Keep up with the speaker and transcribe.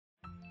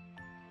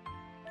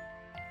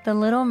The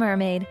Little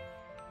Mermaid.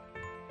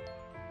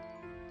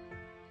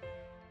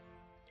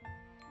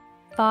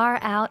 Far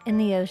out in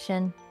the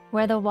ocean,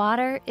 where the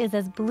water is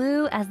as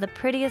blue as the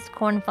prettiest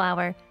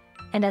cornflower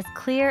and as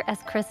clear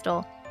as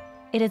crystal,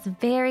 it is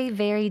very,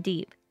 very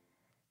deep.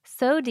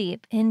 So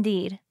deep,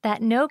 indeed,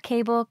 that no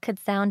cable could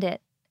sound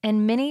it,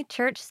 and many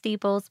church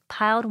steeples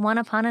piled one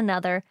upon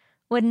another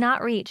would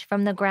not reach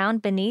from the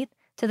ground beneath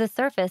to the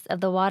surface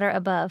of the water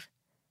above.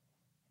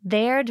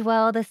 There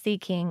dwell the Sea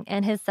King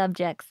and his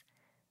subjects.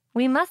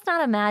 We must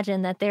not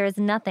imagine that there is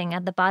nothing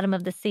at the bottom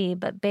of the sea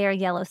but bare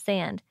yellow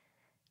sand.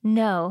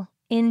 No,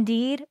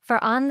 indeed,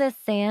 for on this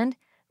sand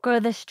grow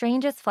the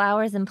strangest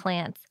flowers and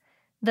plants,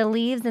 the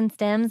leaves and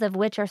stems of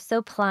which are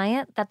so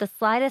pliant that the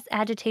slightest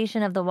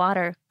agitation of the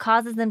water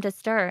causes them to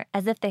stir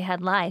as if they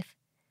had life.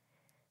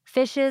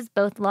 Fishes,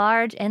 both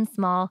large and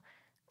small,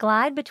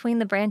 glide between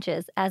the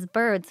branches as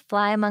birds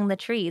fly among the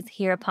trees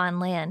here upon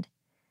land.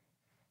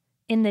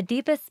 In the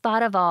deepest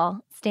spot of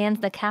all stands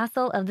the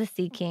castle of the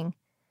Sea King.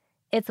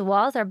 Its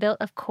walls are built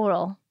of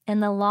coral,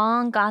 and the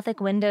long Gothic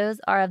windows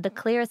are of the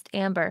clearest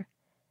amber.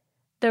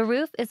 The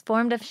roof is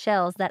formed of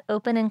shells that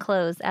open and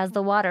close as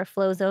the water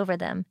flows over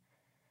them.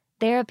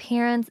 Their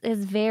appearance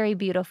is very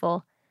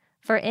beautiful,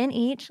 for in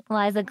each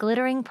lies a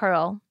glittering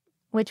pearl,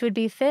 which would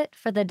be fit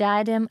for the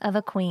diadem of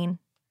a queen.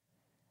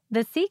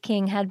 The Sea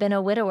King had been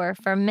a widower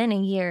for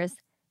many years,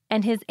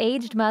 and his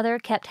aged mother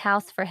kept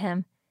house for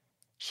him.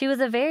 She was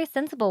a very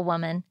sensible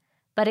woman,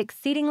 but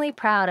exceedingly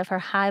proud of her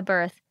high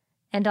birth,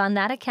 and on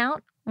that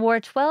account wore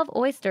 12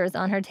 oysters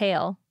on her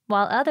tail,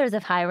 while others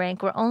of high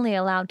rank were only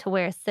allowed to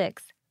wear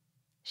 6.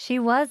 She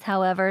was,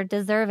 however,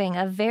 deserving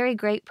of very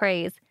great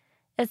praise,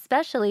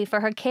 especially for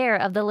her care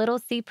of the little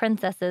sea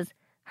princesses,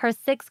 her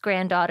 6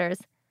 granddaughters.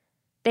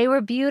 They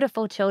were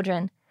beautiful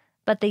children,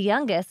 but the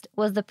youngest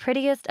was the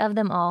prettiest of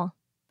them all.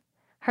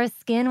 Her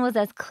skin was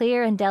as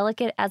clear and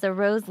delicate as a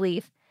rose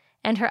leaf,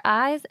 and her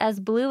eyes as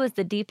blue as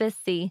the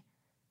deepest sea.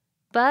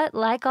 But,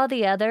 like all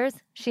the others,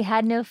 she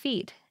had no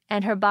feet,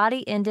 and her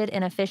body ended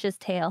in a fish's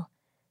tail.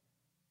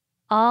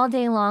 All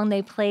day long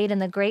they played in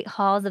the great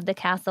halls of the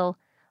castle,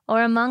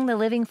 or among the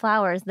living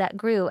flowers that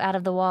grew out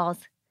of the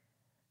walls.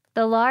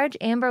 The large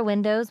amber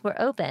windows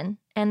were open,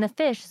 and the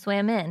fish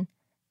swam in,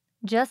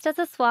 just as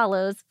the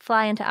swallows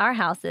fly into our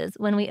houses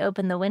when we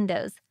open the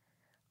windows.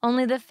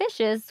 Only the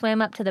fishes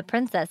swam up to the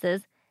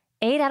princesses,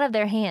 ate out of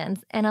their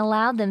hands, and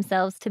allowed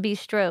themselves to be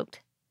stroked.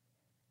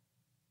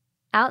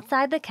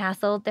 Outside the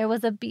castle there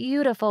was a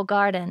beautiful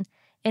garden,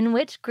 in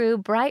which grew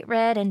bright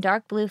red and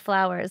dark blue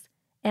flowers,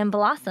 and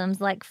blossoms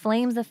like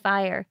flames of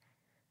fire.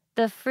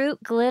 The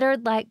fruit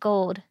glittered like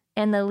gold,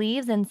 and the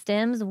leaves and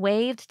stems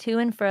waved to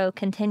and fro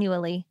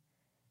continually.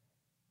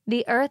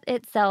 The earth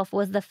itself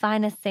was the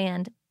finest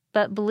sand,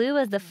 but blue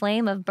as the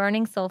flame of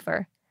burning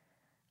sulfur.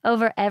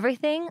 Over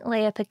everything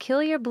lay a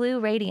peculiar blue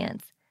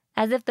radiance,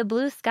 as if the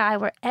blue sky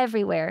were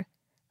everywhere,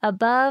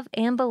 above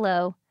and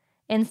below,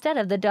 instead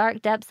of the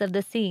dark depths of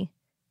the sea.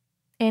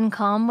 In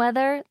calm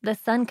weather, the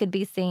sun could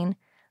be seen,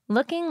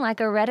 looking like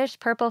a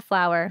reddish-purple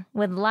flower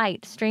with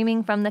light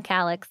streaming from the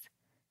calyx.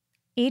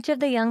 Each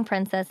of the young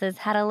princesses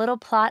had a little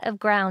plot of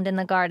ground in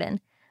the garden,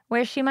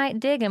 where she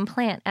might dig and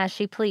plant as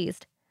she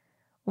pleased.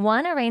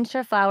 One arranged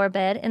her flower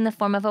bed in the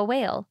form of a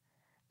whale.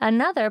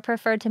 Another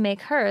preferred to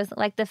make hers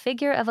like the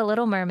figure of a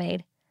little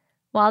mermaid,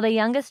 while the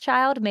youngest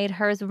child made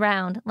hers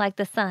round like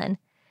the sun,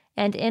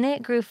 and in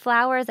it grew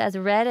flowers as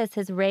red as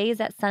his rays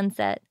at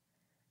sunset.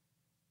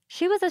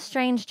 She was a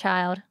strange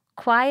child,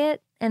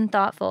 quiet and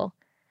thoughtful.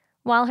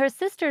 While her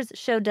sisters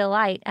showed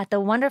delight at the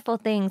wonderful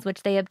things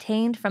which they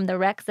obtained from the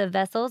wrecks of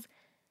vessels,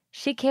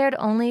 she cared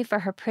only for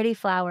her pretty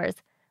flowers,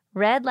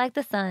 red like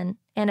the sun,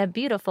 and a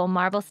beautiful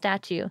marble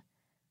statue.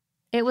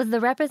 It was the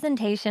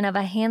representation of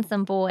a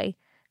handsome boy,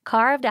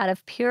 carved out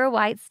of pure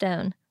white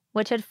stone,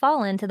 which had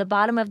fallen to the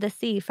bottom of the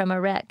sea from a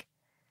wreck.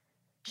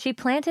 She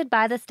planted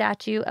by the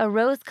statue a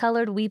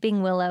rose-colored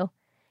weeping willow.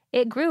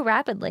 It grew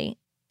rapidly,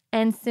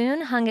 and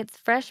soon hung its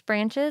fresh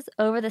branches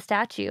over the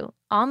statue,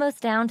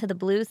 almost down to the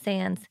blue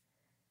sands.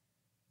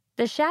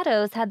 The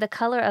shadows had the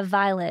color of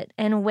violet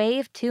and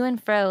waved to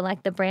and fro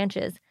like the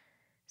branches,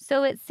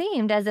 so it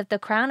seemed as if the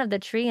crown of the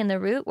tree and the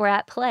root were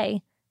at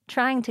play,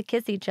 trying to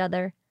kiss each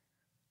other.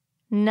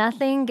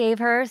 Nothing gave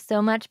her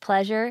so much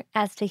pleasure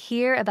as to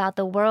hear about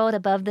the world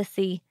above the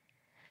sea.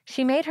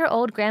 She made her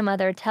old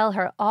grandmother tell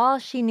her all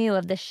she knew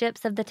of the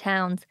ships of the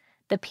towns,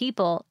 the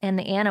people, and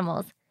the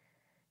animals.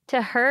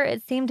 To her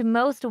it seemed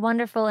most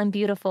wonderful and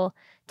beautiful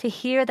to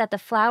hear that the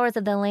flowers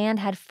of the land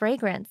had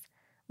fragrance,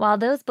 while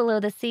those below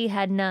the sea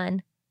had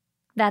none,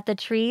 that the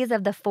trees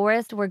of the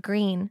forest were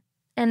green,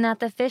 and that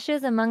the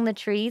fishes among the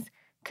trees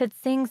could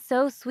sing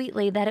so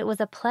sweetly that it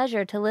was a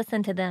pleasure to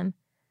listen to them.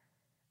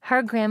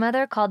 Her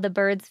grandmother called the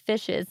birds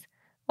fishes,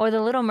 or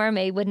the little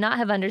mermaid would not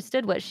have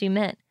understood what she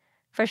meant,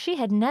 for she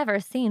had never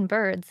seen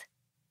birds.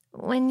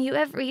 "When you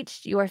have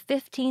reached your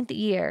 15th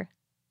year,"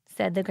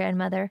 said the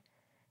grandmother,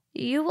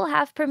 "you will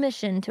have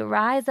permission to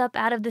rise up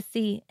out of the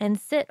sea and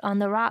sit on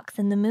the rocks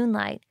in the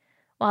moonlight,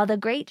 while the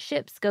great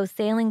ships go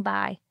sailing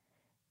by.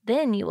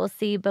 Then you will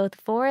see both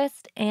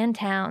forest and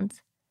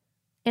towns."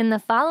 In the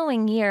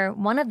following year,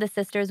 one of the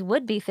sisters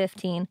would be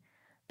 15,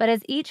 but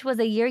as each was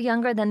a year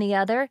younger than the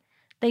other,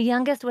 the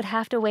youngest would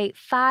have to wait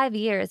 5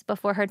 years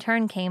before her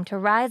turn came to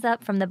rise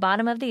up from the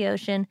bottom of the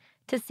ocean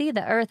to see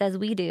the earth as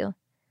we do.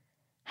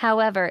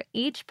 However,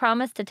 each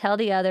promised to tell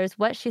the others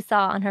what she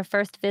saw on her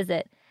first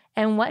visit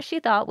and what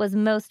she thought was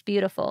most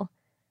beautiful.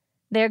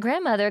 Their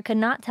grandmother could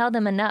not tell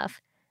them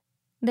enough.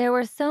 There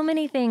were so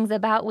many things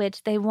about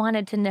which they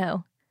wanted to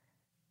know.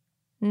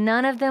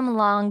 None of them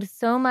longed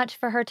so much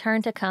for her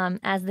turn to come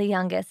as the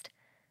youngest.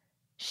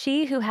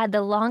 She who had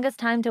the longest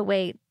time to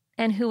wait,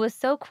 and who was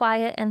so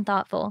quiet and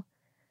thoughtful.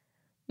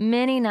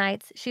 Many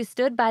nights she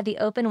stood by the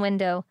open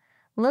window,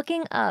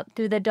 looking up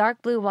through the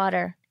dark blue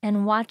water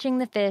and watching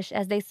the fish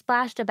as they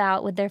splashed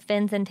about with their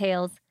fins and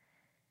tails.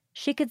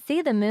 She could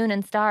see the moon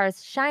and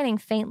stars shining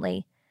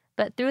faintly,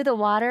 but through the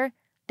water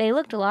they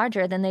looked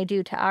larger than they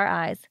do to our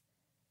eyes.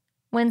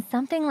 When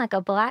something like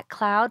a black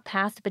cloud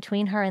passed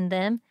between her and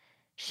them,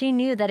 she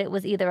knew that it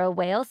was either a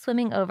whale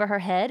swimming over her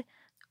head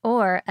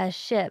or a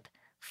ship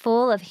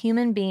full of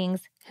human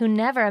beings who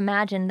never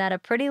imagined that a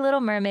pretty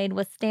little mermaid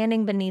was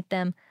standing beneath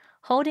them,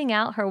 holding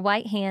out her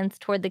white hands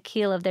toward the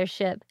keel of their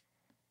ship.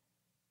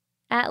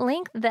 At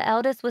length the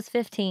eldest was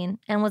 15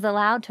 and was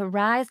allowed to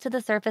rise to the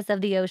surface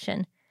of the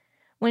ocean.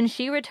 When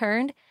she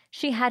returned,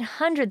 she had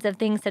hundreds of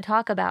things to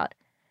talk about,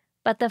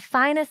 but the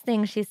finest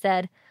thing, she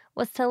said,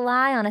 was to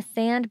lie on a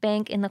sand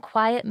bank in the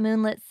quiet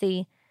moonlit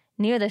sea,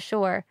 near the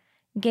shore,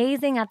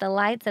 gazing at the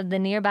lights of the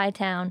nearby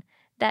town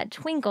that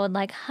twinkled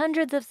like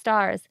hundreds of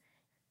stars,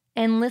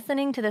 and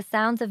listening to the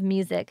sounds of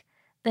music,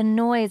 the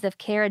noise of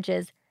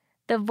carriages,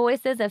 the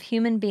voices of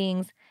human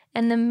beings,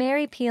 and the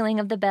merry pealing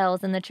of the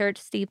bells in the church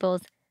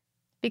steeples.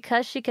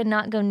 Because she could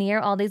not go near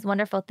all these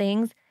wonderful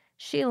things,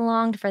 she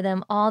longed for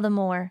them all the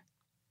more.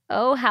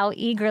 Oh, how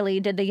eagerly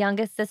did the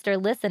youngest sister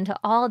listen to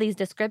all these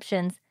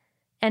descriptions.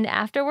 And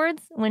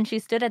afterwards, when she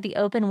stood at the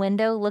open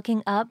window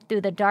looking up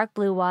through the dark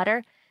blue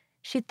water,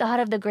 she thought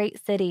of the great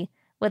city,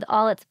 with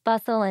all its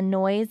bustle and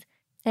noise,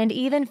 and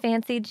even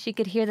fancied she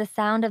could hear the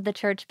sound of the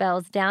church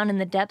bells down in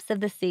the depths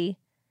of the sea.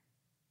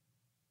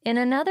 In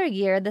another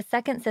year, the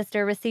second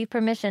sister received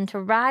permission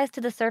to rise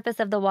to the surface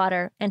of the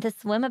water and to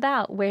swim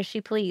about where she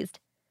pleased.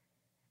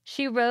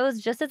 She rose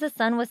just as the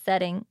sun was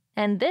setting,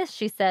 and this,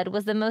 she said,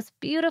 was the most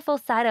beautiful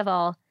sight of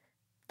all.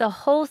 The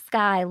whole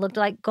sky looked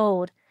like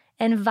gold,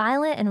 and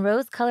violet and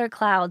rose-colored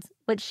clouds,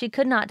 which she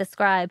could not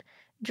describe,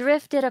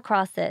 drifted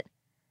across it.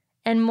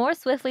 And more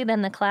swiftly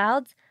than the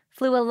clouds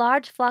flew a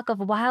large flock of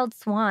wild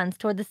swans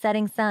toward the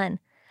setting sun,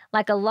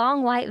 like a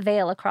long white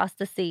veil across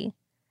the sea.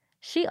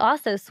 She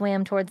also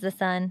swam towards the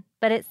sun,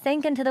 but it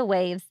sank into the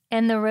waves,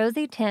 and the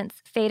rosy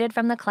tints faded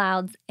from the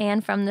clouds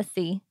and from the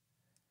sea.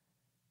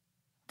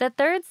 The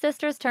third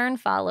sister's turn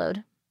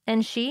followed,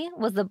 and she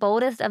was the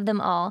boldest of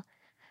them all,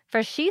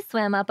 for she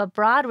swam up a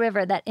broad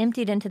river that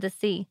emptied into the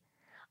sea.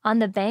 On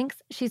the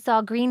banks she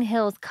saw green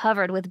hills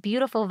covered with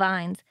beautiful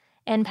vines,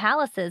 and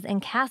palaces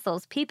and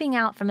castles peeping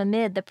out from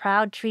amid the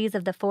proud trees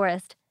of the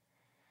forest.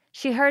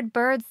 She heard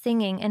birds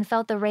singing and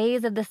felt the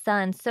rays of the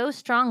sun so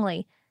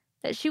strongly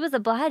that she was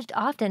obliged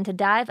often to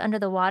dive under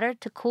the water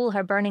to cool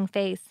her burning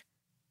face.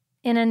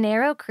 In a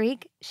narrow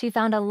creek she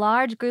found a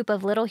large group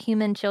of little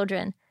human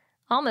children,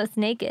 almost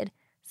naked,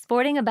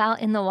 sporting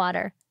about in the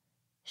water.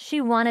 She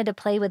wanted to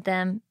play with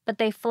them, but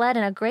they fled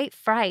in a great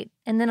fright,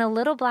 and then a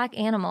little black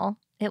animal,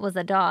 it was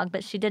a dog,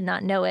 but she did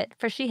not know it,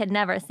 for she had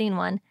never seen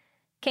one,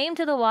 came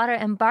to the water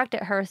and barked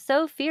at her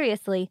so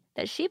furiously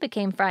that she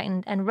became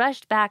frightened and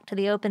rushed back to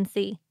the open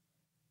sea.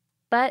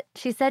 But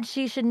she said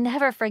she should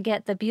never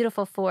forget the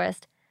beautiful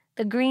forest,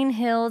 the green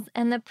hills,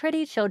 and the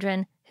pretty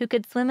children who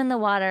could swim in the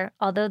water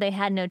although they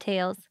had no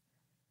tails.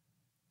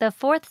 The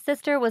fourth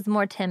sister was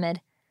more timid.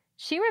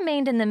 She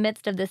remained in the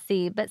midst of the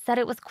sea, but said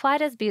it was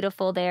quite as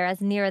beautiful there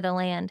as nearer the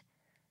land.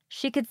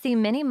 She could see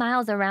many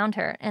miles around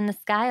her, and the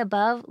sky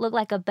above looked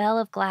like a bell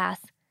of glass.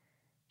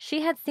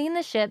 She had seen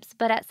the ships,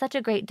 but at such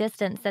a great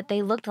distance that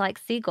they looked like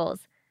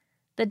seagulls.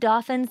 The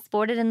dolphins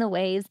sported in the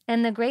waves,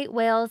 and the great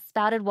whales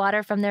spouted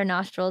water from their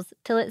nostrils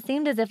till it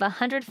seemed as if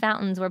 100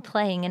 fountains were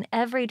playing in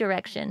every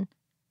direction.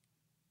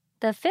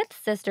 The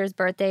fifth sister's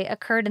birthday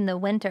occurred in the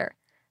winter,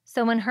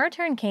 so when her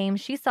turn came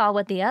she saw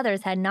what the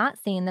others had not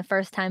seen the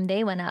first time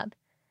they went up.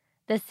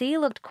 The sea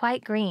looked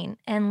quite green,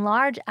 and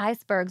large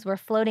icebergs were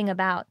floating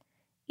about,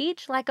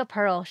 each like a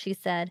pearl, she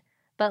said,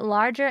 but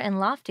larger and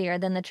loftier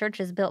than the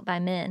churches built by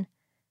men.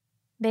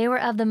 They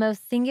were of the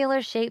most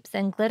singular shapes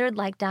and glittered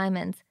like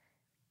diamonds.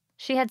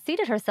 She had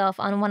seated herself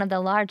on one of the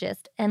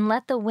largest and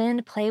let the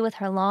wind play with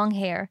her long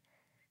hair.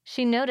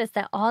 She noticed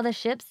that all the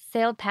ships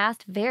sailed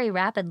past very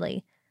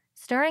rapidly,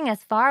 stirring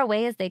as far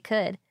away as they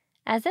could,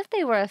 as if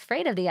they were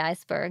afraid of the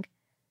iceberg.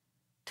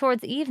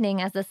 Towards evening,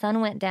 as the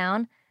sun went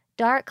down,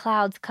 dark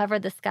clouds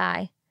covered the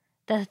sky.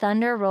 The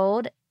thunder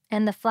rolled,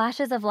 and the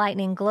flashes of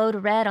lightning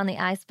glowed red on the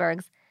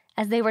icebergs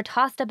as they were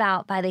tossed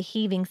about by the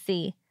heaving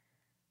sea.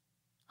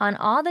 On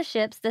all the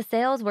ships the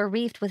sails were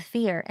reefed with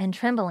fear and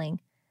trembling,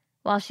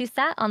 while she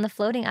sat on the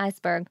floating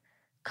iceberg,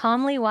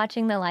 calmly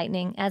watching the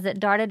lightning as it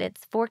darted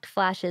its forked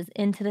flashes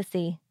into the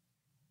sea.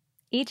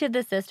 Each of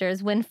the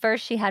sisters, when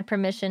first she had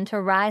permission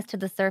to rise to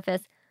the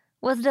surface,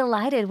 was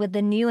delighted with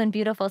the new and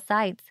beautiful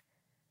sights.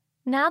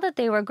 Now that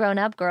they were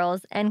grown-up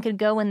girls and could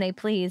go when they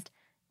pleased,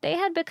 they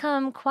had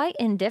become quite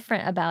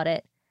indifferent about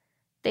it.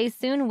 They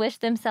soon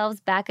wished themselves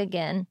back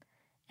again,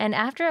 and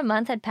after a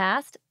month had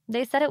passed,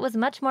 they said it was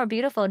much more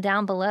beautiful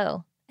down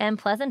below and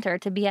pleasanter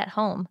to be at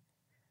home.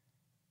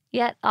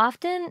 Yet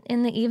often,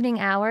 in the evening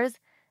hours,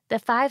 the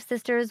 5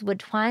 sisters would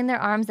twine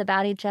their arms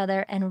about each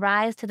other and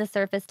rise to the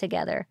surface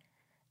together.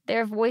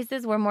 Their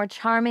voices were more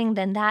charming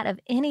than that of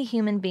any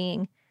human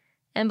being,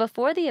 and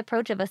before the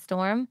approach of a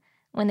storm,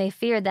 when they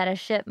feared that a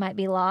ship might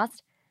be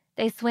lost,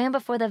 they swam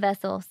before the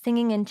vessel,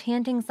 singing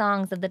enchanting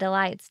songs of the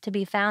delights to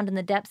be found in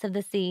the depths of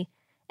the sea,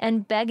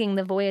 and begging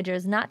the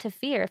voyagers not to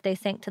fear if they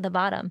sank to the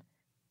bottom.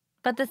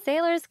 But the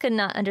sailors could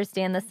not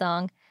understand the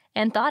song,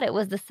 and thought it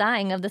was the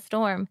sighing of the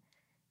storm.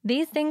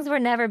 These things were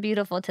never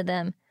beautiful to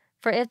them,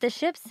 for if the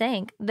ship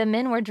sank, the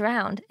men were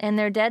drowned, and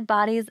their dead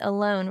bodies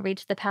alone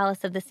reached the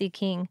palace of the Sea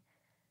King.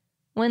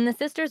 When the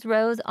sisters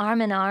rose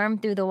arm in arm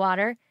through the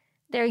water,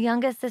 their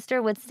youngest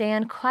sister would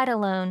stand quite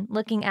alone,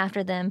 looking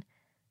after them,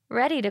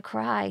 ready to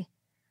cry.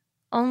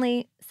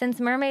 Only, since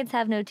mermaids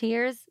have no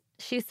tears,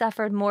 she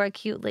suffered more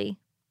acutely.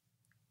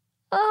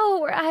 "Oh,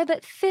 were I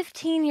but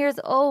 15 years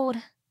old,"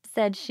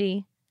 said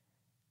she.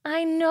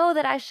 "I know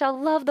that I shall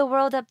love the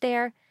world up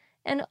there,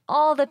 and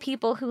all the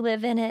people who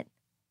live in it."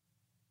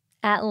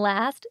 At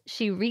last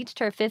she reached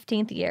her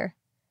 15th year.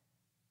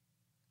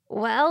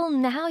 "Well,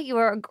 now you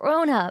are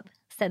grown up,"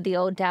 said the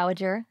old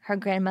dowager, her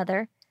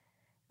grandmother.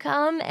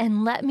 "Come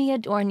and let me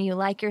adorn you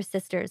like your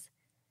sisters."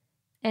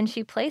 And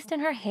she placed in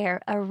her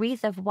hair a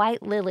wreath of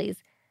white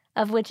lilies,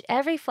 of which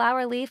every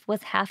flower leaf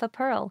was half a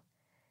pearl.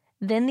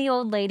 Then the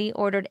old lady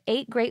ordered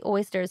 8 great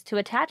oysters to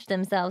attach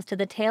themselves to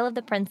the tail of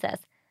the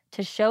princess,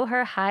 to show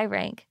her high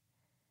rank.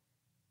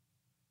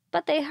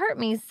 "But they hurt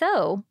me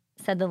so,"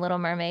 said the little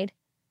mermaid.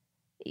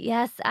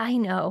 "Yes, I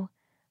know.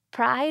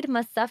 Pride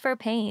must suffer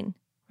pain,"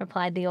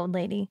 replied the old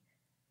lady.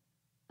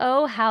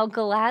 Oh, how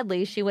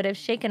gladly she would have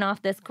shaken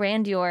off this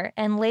grandeur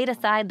and laid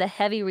aside the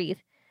heavy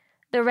wreath.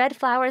 The red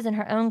flowers in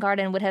her own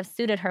garden would have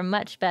suited her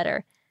much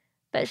better.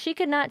 But she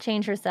could not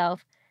change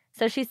herself,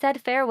 so she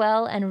said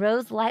farewell and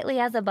rose lightly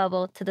as a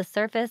bubble to the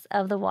surface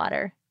of the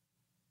water.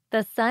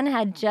 The sun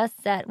had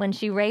just set when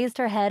she raised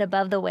her head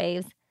above the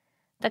waves.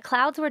 The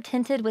clouds were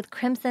tinted with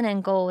crimson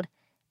and gold,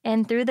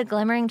 and through the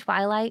glimmering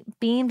twilight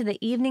beamed the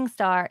evening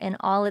star in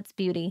all its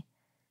beauty.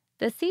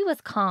 The sea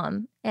was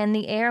calm, and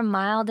the air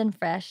mild and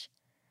fresh.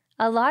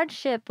 A large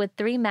ship with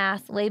 3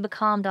 masts lay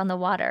becalmed on the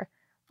water.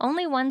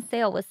 Only one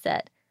sail was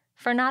set,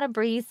 for not a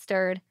breeze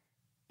stirred,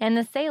 and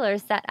the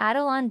sailors sat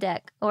idle on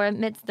deck or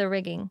amidst the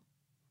rigging.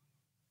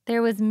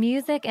 There was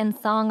music and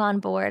song on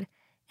board,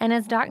 and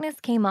as darkness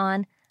came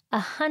on,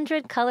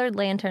 100 colored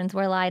lanterns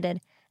were lighted,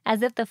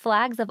 as if the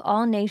flags of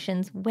all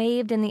nations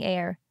waved in the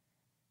air.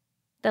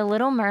 The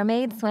little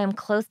mermaid swam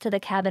close to the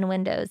cabin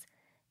windows,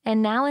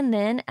 and now and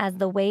then, as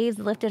the waves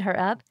lifted her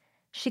up,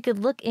 she could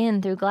look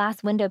in through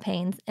glass window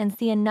panes and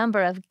see a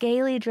number of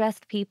gaily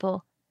dressed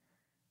people.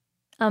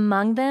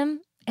 Among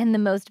them, and the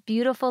most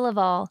beautiful of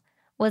all,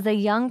 was a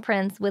young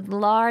prince with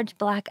large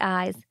black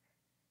eyes.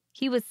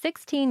 He was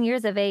 16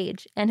 years of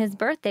age, and his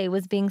birthday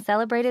was being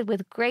celebrated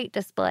with great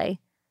display.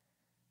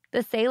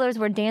 The sailors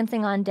were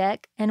dancing on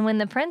deck, and when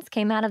the prince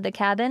came out of the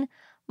cabin,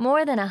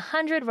 more than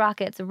 100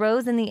 rockets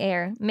rose in the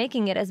air,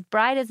 making it as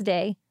bright as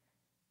day.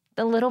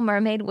 The little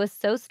mermaid was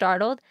so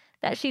startled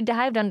that she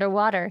dived under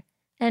water,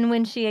 and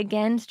when she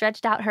again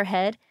stretched out her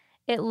head,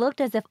 it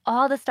looked as if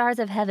all the stars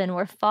of heaven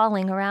were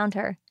falling around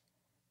her.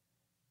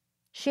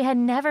 She had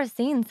never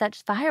seen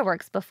such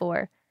fireworks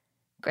before.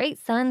 Great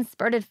suns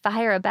spurted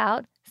fire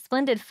about,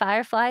 splendid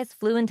fireflies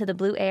flew into the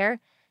blue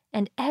air,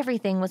 and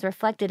everything was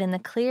reflected in the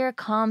clear,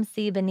 calm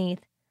sea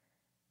beneath.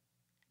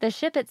 The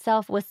ship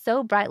itself was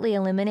so brightly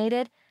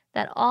illuminated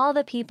that all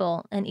the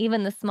people and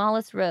even the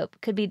smallest rope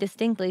could be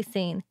distinctly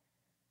seen.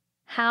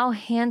 How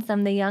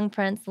handsome the young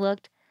prince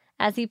looked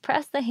as he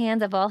pressed the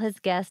hands of all his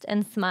guests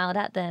and smiled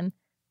at them,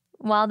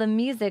 while the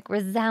music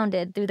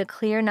resounded through the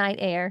clear night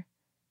air.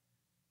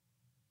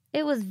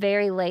 It was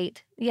very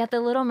late, yet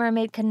the little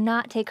mermaid could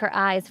not take her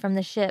eyes from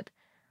the ship,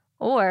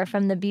 or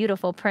from the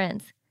beautiful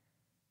prince.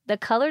 The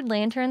colored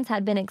lanterns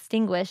had been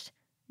extinguished,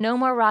 no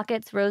more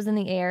rockets rose in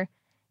the air,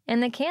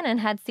 and the cannon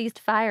had ceased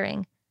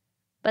firing.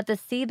 But the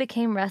sea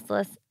became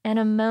restless, and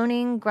a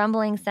moaning,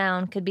 grumbling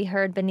sound could be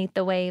heard beneath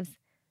the waves.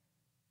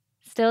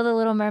 Still the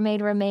little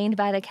mermaid remained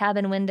by the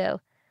cabin window,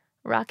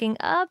 rocking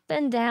up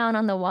and down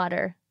on the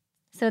water,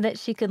 so that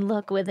she could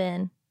look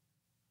within.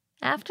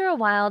 After a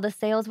while the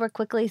sails were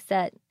quickly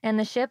set, and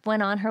the ship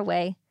went on her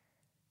way.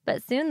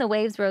 But soon the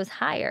waves rose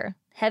higher,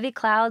 heavy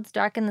clouds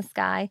darkened the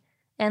sky,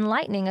 and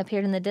lightning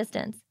appeared in the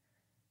distance.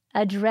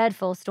 A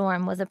dreadful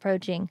storm was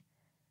approaching.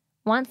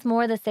 Once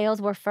more the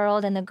sails were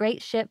furled, and the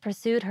great ship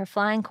pursued her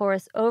flying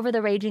course over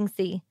the raging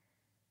sea.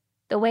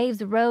 The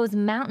waves rose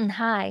mountain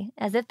high,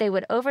 as if they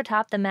would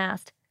overtop the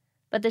mast,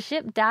 but the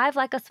ship dived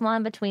like a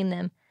swan between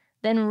them,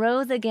 then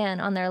rose again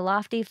on their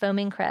lofty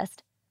foaming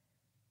crest.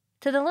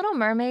 To the little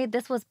mermaid,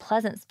 this was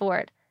pleasant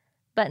sport,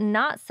 but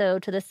not so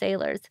to the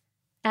sailors.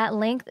 At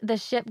length the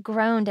ship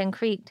groaned and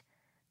creaked.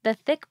 The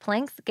thick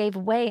planks gave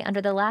way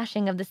under the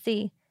lashing of the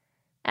sea.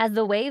 As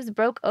the waves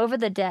broke over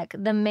the deck,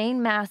 the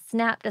mainmast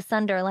snapped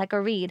asunder like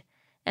a reed,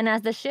 and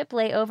as the ship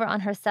lay over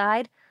on her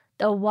side,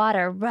 the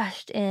water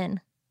rushed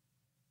in.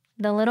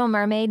 The little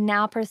mermaid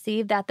now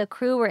perceived that the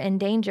crew were in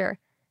danger.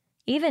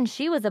 Even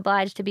she was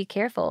obliged to be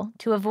careful,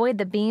 to avoid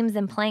the beams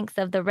and planks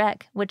of the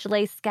wreck which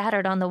lay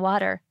scattered on the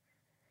water.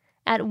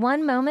 At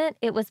one moment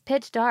it was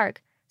pitch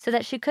dark, so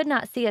that she could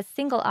not see a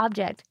single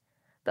object,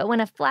 but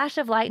when a flash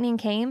of lightning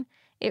came,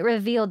 it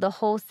revealed the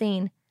whole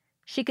scene.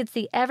 She could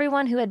see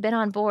everyone who had been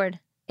on board,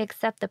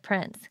 except the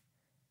prince.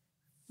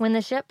 When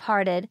the ship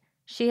parted,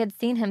 she had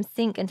seen him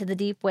sink into the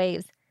deep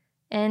waves,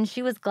 and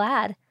she was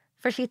glad,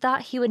 for she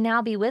thought he would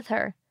now be with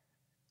her.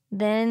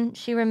 Then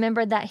she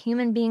remembered that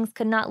human beings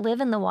could not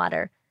live in the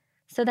water,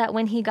 so that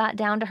when he got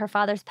down to her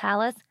father's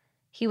palace,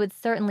 he would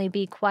certainly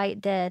be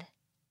quite dead.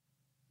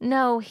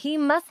 No, he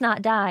must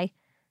not die.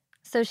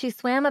 So she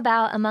swam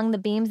about among the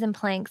beams and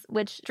planks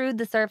which strewed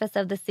the surface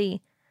of the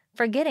sea,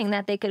 forgetting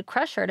that they could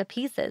crush her to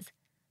pieces.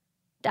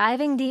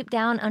 Diving deep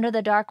down under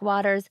the dark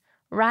waters,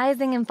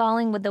 rising and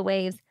falling with the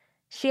waves,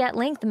 she at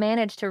length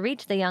managed to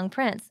reach the young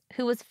prince,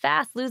 who was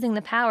fast losing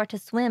the power to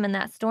swim in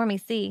that stormy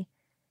sea.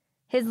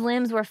 His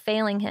limbs were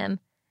failing him,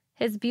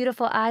 his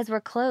beautiful eyes were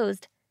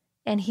closed,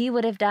 and he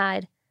would have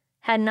died,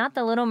 had not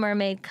the little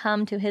mermaid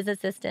come to his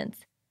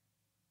assistance.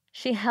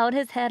 She held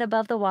his head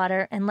above the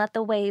water and let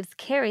the waves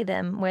carry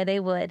them where they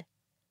would.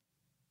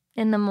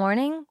 In the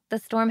morning, the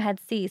storm had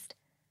ceased,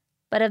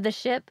 but of the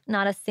ship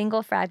not a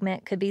single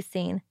fragment could be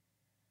seen.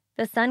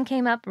 The sun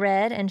came up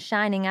red and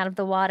shining out of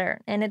the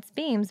water, and its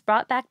beams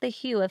brought back the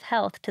hue of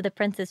health to the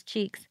prince's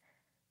cheeks,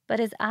 but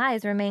his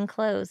eyes remained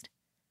closed.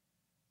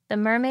 The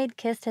mermaid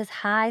kissed his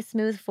high,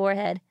 smooth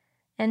forehead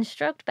and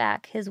stroked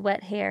back his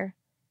wet hair.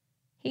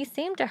 He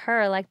seemed to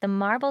her like the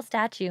marble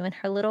statue in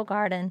her little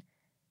garden,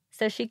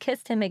 so she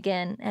kissed him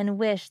again and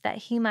wished that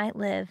he might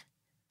live.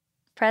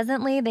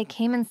 Presently they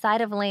came in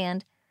sight of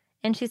land,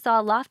 and she saw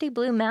lofty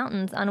blue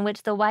mountains on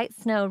which the white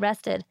snow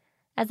rested,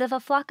 as if a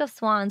flock of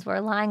swans were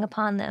lying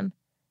upon them.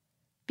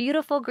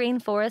 Beautiful green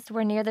forests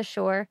were near the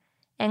shore,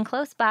 and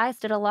close by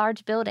stood a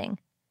large building.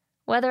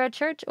 Whether a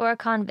church or a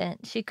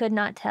convent, she could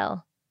not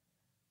tell.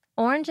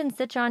 Orange and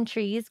citron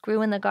trees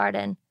grew in the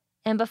garden,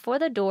 and before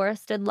the door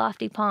stood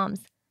lofty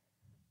palms.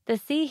 The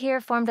sea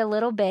here formed a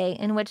little bay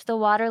in which the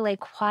water lay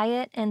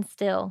quiet and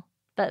still,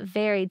 but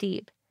very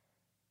deep.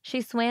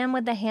 She swam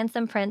with the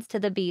handsome prince to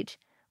the beach,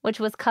 which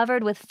was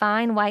covered with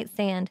fine white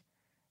sand,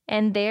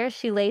 and there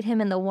she laid him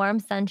in the warm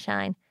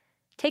sunshine,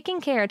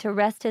 taking care to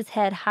rest his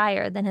head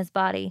higher than his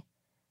body.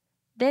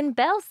 Then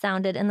bells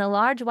sounded in the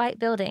large white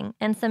building,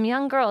 and some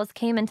young girls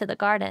came into the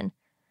garden.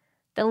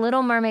 The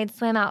little mermaid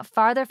swam out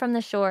farther from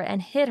the shore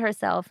and hid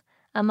herself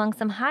among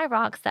some high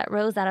rocks that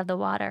rose out of the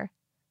water.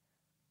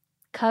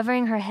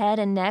 Covering her head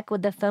and neck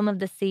with the foam of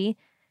the sea,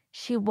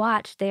 she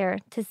watched there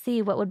to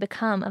see what would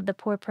become of the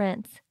poor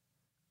prince.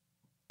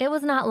 It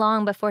was not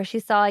long before she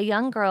saw a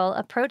young girl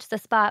approach the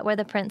spot where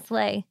the prince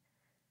lay.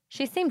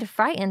 She seemed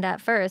frightened at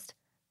first,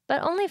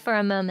 but only for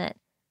a moment.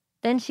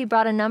 Then she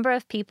brought a number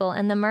of people,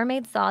 and the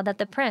mermaid saw that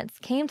the prince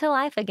came to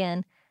life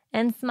again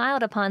and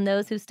smiled upon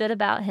those who stood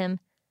about him.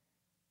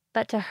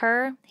 But to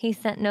her he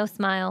sent no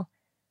smile.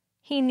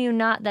 He knew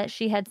not that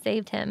she had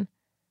saved him.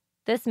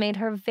 This made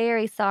her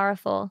very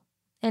sorrowful,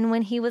 and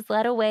when he was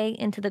led away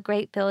into the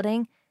great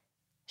building,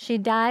 she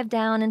dived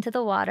down into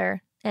the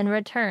water and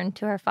returned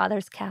to her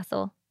father's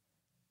castle.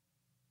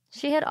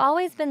 She had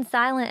always been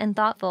silent and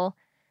thoughtful,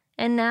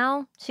 and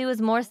now she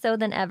was more so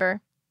than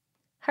ever.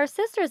 Her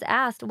sisters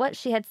asked what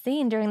she had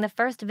seen during the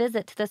first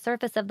visit to the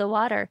surface of the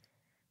water,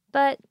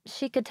 but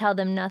she could tell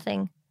them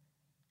nothing.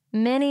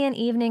 Many an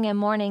evening and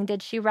morning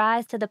did she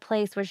rise to the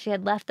place where she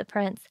had left the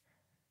prince.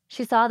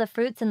 She saw the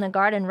fruits in the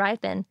garden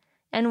ripen,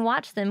 and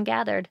watched them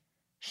gathered.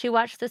 She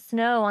watched the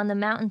snow on the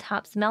mountain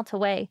tops melt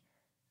away.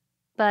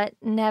 But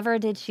never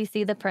did she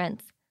see the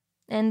prince,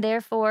 and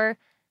therefore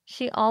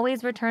she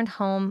always returned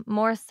home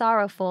more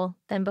sorrowful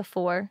than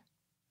before.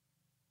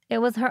 It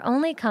was her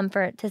only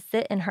comfort to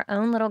sit in her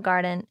own little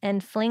garden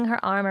and fling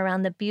her arm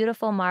around the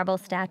beautiful marble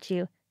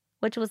statue,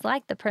 which was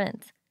like the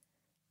prince.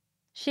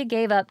 She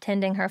gave up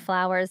tending her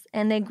flowers,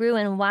 and they grew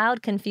in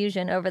wild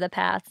confusion over the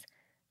paths,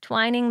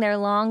 twining their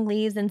long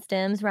leaves and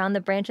stems round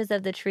the branches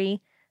of the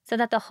tree, so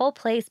that the whole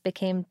place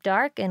became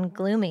dark and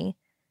gloomy.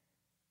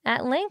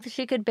 At length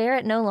she could bear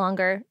it no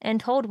longer, and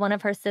told one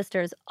of her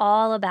sisters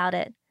all about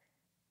it.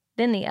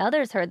 Then the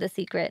others heard the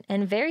secret,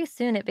 and very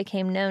soon it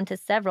became known to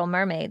several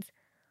mermaids,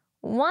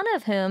 one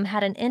of whom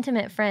had an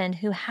intimate friend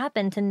who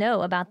happened to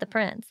know about the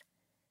prince.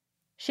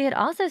 She had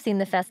also seen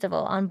the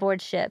festival on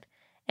board ship,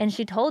 and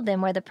she told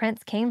them where the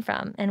prince came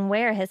from and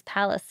where his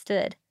palace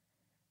stood.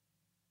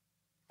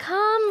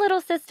 "Come, little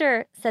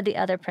sister," said the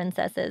other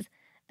princesses.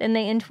 Then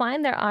they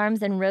entwined their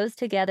arms and rose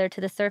together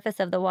to the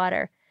surface of the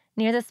water,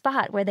 near the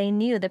spot where they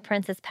knew the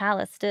prince's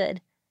palace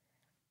stood.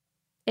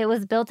 It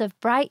was built of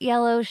bright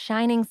yellow,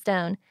 shining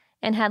stone,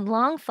 and had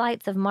long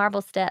flights of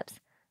marble steps,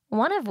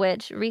 one of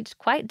which reached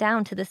quite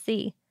down to the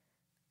sea.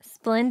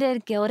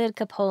 Splendid gilded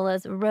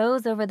cupolas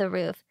rose over the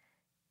roof,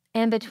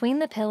 and between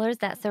the pillars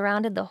that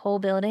surrounded the whole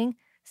building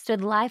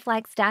stood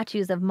lifelike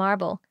statues of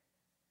marble.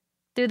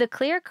 Through the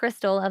clear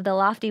crystal of the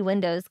lofty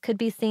windows could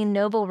be seen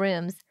noble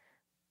rooms,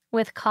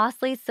 with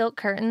costly silk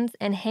curtains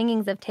and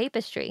hangings of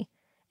tapestry,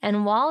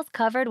 and walls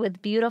covered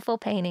with beautiful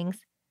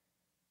paintings.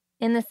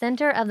 In the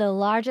center of the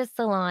largest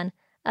salon,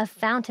 a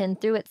fountain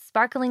threw its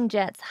sparkling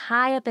jets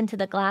high up into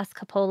the glass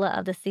cupola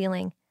of the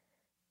ceiling,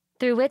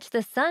 through which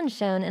the sun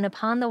shone in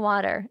upon the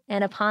water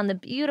and upon the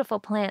beautiful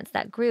plants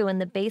that grew in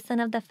the basin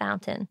of the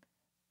fountain.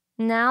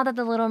 Now that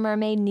the little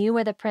mermaid knew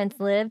where the prince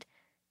lived,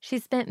 she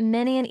spent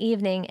many an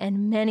evening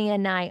and many a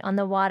night on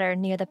the water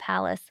near the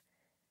palace.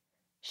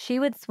 She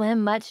would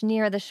swim much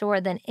nearer the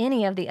shore than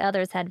any of the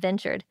others had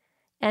ventured,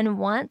 and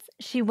once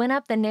she went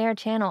up the narrow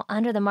channel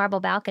under the marble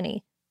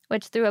balcony,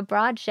 which threw a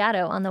broad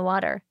shadow on the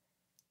water.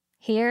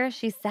 Here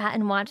she sat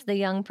and watched the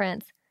young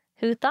prince,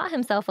 who thought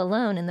himself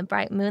alone in the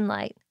bright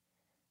moonlight.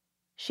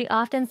 She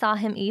often saw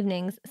him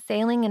evenings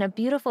sailing in a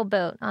beautiful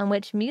boat on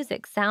which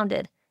music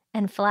sounded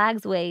and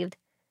flags waved.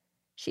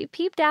 She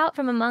peeped out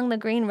from among the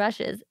green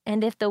rushes,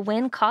 and if the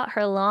wind caught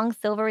her long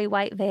silvery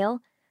white veil,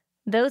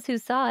 those who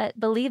saw it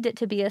believed it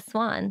to be a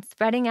swan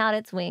spreading out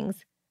its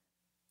wings.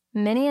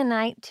 Many a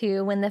night,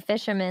 too, when the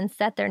fishermen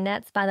set their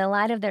nets by the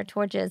light of their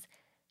torches,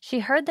 she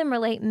heard them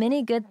relate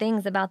many good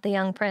things about the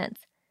young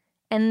prince,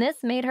 and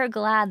this made her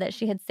glad that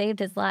she had saved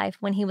his life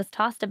when he was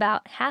tossed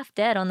about half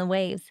dead on the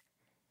waves.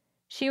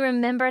 She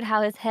remembered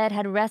how his head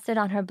had rested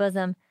on her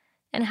bosom,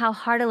 and how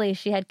heartily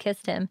she had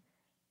kissed him.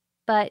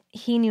 But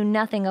he knew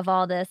nothing of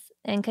all this,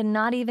 and could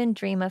not even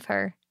dream of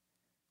her.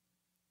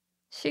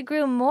 She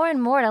grew more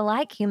and more to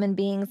like human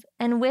beings,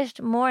 and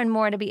wished more and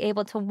more to be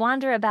able to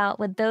wander about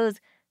with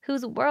those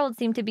whose world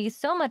seemed to be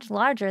so much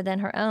larger than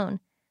her own.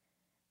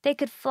 They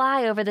could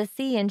fly over the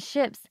sea in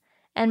ships,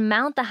 and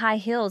mount the high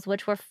hills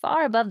which were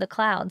far above the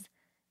clouds.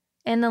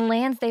 And the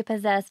lands they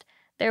possessed,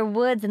 their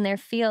woods and their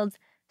fields,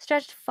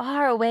 stretched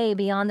far away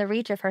beyond the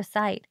reach of her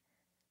sight.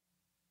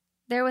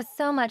 There was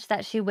so much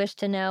that she wished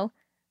to know,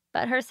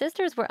 but her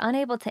sisters were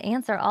unable to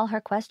answer all her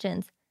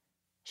questions.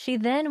 She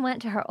then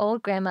went to her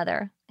old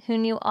grandmother, who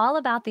knew all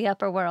about the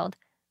upper world,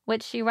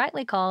 which she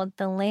rightly called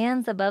the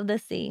lands above the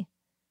sea.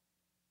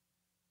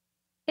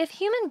 "If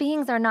human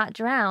beings are not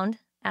drowned,"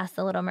 asked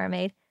the little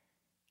mermaid,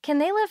 "can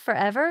they live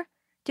forever?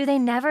 Do they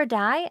never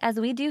die, as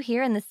we do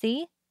here in the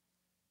sea?"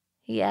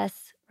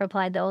 "Yes,"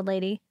 replied the old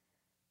lady.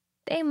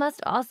 "They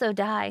must also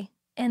die,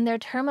 and their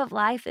term of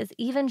life is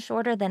even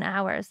shorter than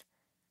ours.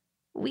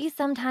 We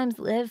sometimes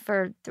live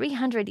for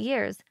 300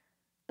 years,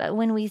 but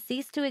when we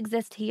cease to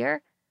exist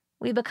here,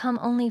 we become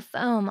only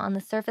foam on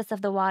the surface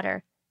of the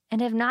water,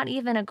 and have not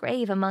even a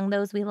grave among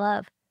those we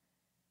love.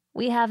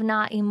 We have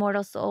not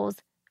immortal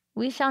souls.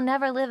 We shall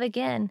never live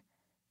again.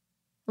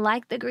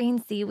 Like the green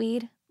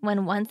seaweed,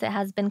 when once it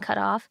has been cut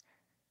off,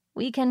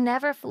 we can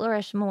never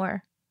flourish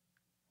more.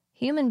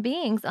 Human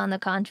beings, on the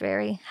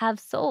contrary, have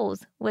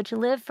souls which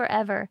live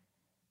forever,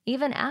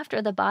 even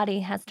after the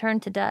body has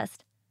turned to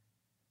dust.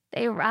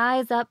 They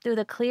rise up through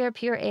the clear,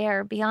 pure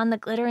air beyond the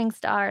glittering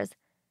stars.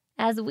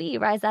 As we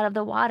rise out of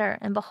the water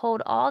and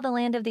behold all the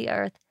land of the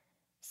earth,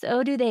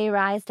 so do they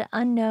rise to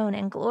unknown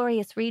and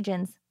glorious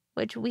regions,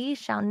 which we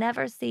shall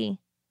never see."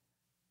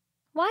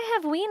 "Why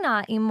have we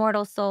not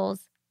immortal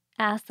souls?"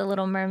 asked the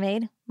little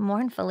mermaid,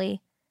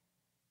 mournfully.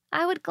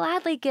 "I would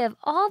gladly give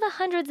all the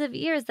hundreds of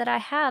years that I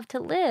have to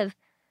live,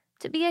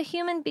 to be a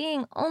human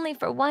being only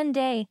for one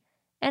day,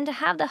 and to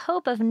have the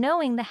hope of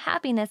knowing the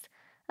happiness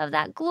of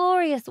that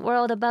glorious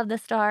world above the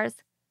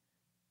stars."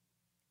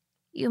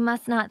 "You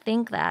must not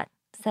think that,"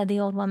 said the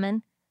old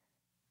woman.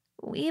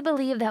 "We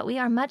believe that we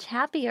are much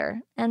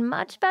happier and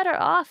much better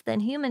off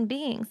than human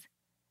beings."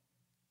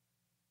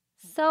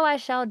 "So I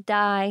shall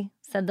die,"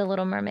 said the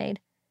little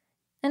mermaid,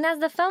 "and as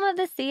the foam of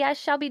the sea I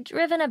shall be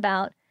driven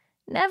about,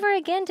 never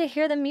again to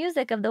hear the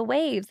music of the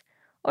waves,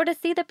 or to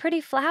see the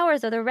pretty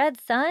flowers or the red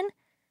sun.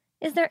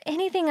 Is there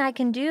anything I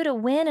can do to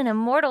win an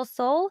immortal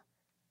soul?"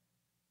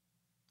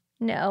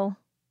 "No,"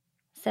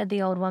 said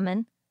the old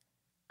woman,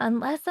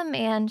 "unless a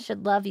man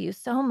should love you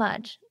so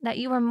much that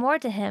you are more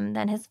to him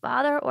than his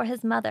father or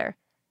his mother,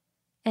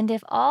 and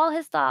if all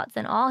his thoughts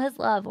and all his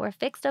love were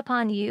fixed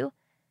upon you,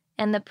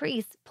 and the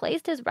priest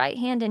placed his right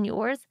hand in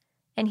yours,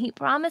 and he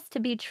promised to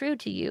be true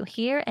to you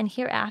here and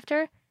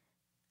hereafter,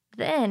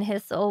 then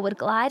his soul would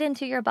glide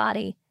into your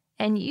body,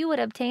 and you would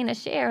obtain a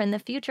share in the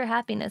future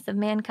happiness of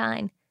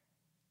mankind.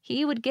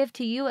 He would give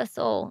to you a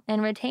soul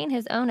and retain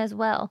his own as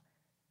well.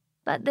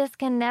 But this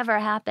can never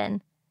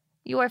happen.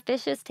 Your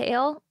fish's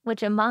tail,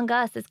 which among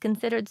us is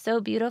considered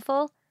so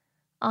beautiful,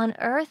 on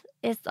earth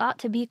is thought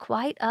to be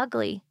quite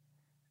ugly.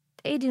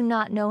 They do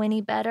not know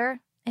any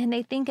better, and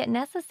they think it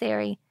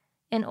necessary,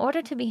 in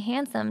order to be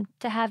handsome,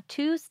 to have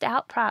two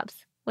stout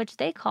props, which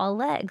they call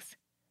legs."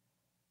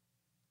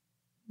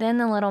 Then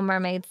the little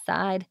mermaid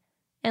sighed,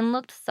 and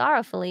looked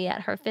sorrowfully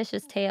at her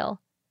fish's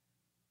tail.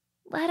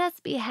 "Let us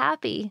be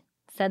happy,"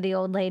 said the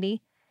old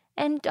lady,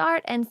 and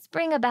dart and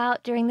spring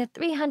about during the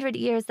 300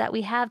 years that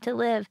we have to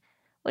live,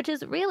 which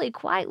is really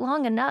quite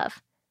long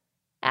enough.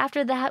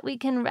 After that, we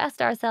can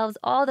rest ourselves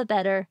all the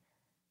better.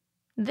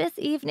 This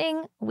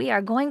evening, we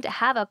are going to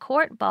have a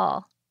court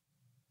ball."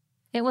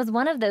 It was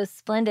one of those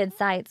splendid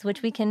sights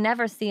which we can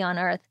never see on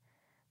earth.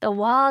 The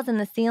walls and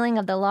the ceiling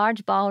of the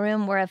large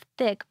ballroom were of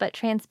thick but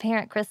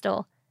transparent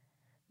crystal.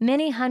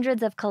 Many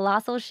hundreds of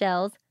colossal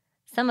shells,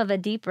 some of a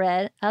deep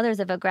red, others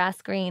of a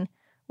grass green,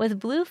 with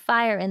blue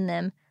fire in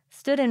them,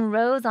 stood in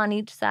rows on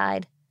each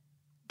side.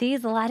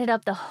 These lighted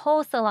up the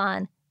whole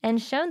salon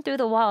and shone through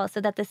the walls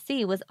so that the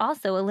sea was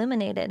also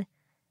illuminated.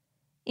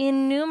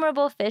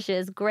 Innumerable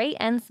fishes, great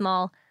and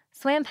small,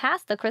 swam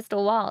past the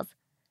crystal walls.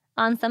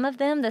 On some of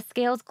them the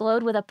scales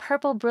glowed with a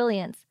purple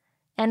brilliance,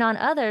 and on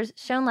others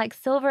shone like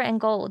silver and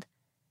gold.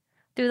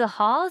 Through the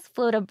halls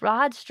flowed a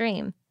broad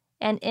stream,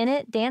 and in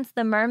it danced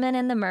the mermen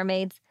and the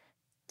mermaids,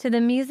 to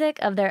the music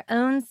of their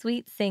own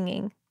sweet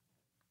singing.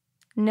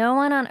 No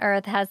one on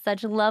earth has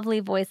such lovely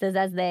voices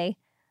as they,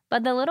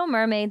 but the little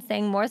mermaid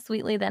sang more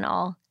sweetly than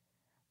all.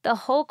 The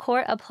whole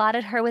court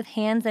applauded her with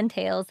hands and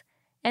tails,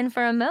 and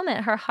for a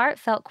moment her heart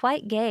felt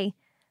quite gay,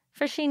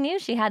 for she knew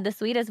she had the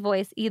sweetest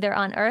voice either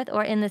on earth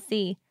or in the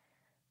sea.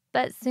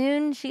 But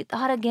soon she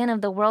thought again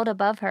of the world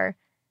above her.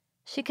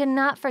 She could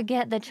not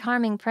forget the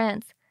charming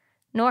prince,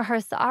 nor her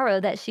sorrow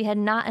that she had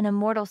not an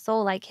immortal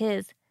soul like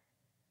his.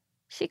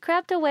 She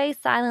crept away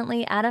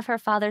silently out of her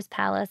father's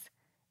palace,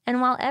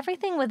 and while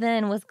everything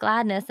within was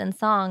gladness and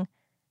song,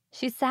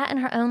 she sat in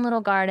her own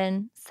little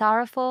garden,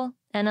 sorrowful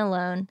and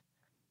alone.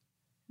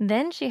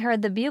 Then she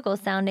heard the bugle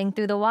sounding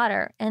through the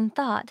water, and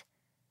thought,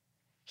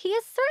 "He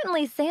is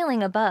certainly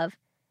sailing above.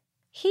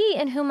 He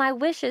in whom my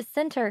wishes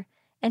center,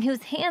 and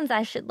whose hands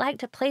I should like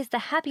to place the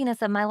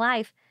happiness of my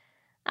life.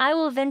 I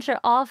will venture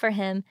all for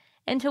him,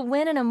 and to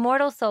win an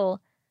immortal soul.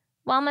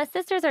 While my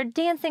sisters are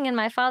dancing in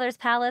my father's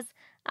palace,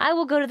 I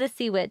will go to the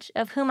sea witch,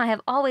 of whom I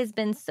have always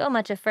been so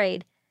much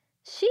afraid.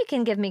 She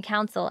can give me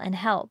counsel and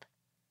help."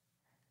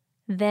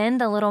 Then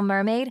the little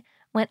mermaid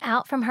went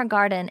out from her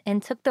garden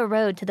and took the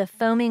road to the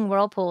foaming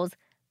whirlpools,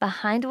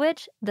 behind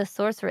which the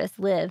sorceress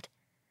lived.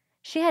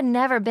 She had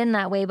never been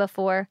that way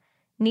before.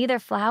 Neither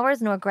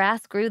flowers nor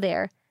grass grew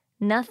there.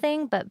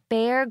 Nothing but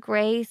bare,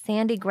 gray,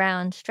 sandy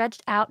ground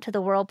stretched out to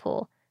the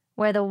whirlpool,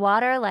 where the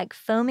water, like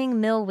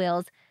foaming mill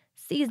wheels,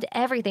 seized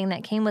everything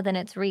that came within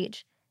its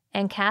reach,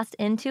 and cast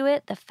into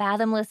it the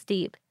fathomless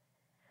deep.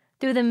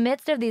 Through the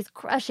midst of these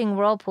crushing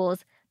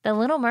whirlpools, the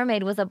little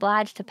mermaid was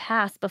obliged to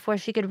pass before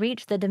she could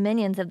reach the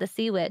dominions of the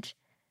sea witch.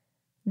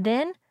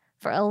 Then,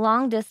 for a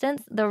long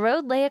distance, the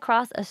road lay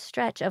across a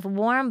stretch of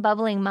warm,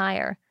 bubbling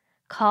mire,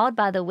 called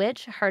by the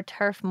witch her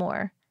turf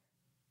moor.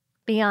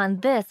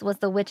 Beyond this was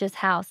the witch's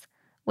house,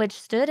 which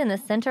stood in the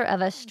center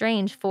of a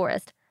strange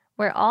forest,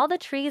 where all the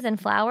trees and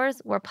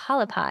flowers were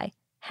polypi,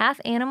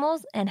 half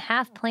animals and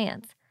half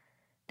plants.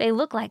 They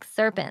looked like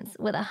serpents,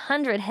 with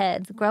 100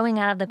 heads growing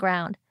out of the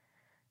ground.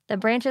 The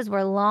branches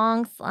were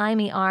long,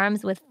 slimy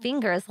arms with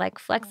fingers like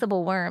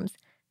flexible worms,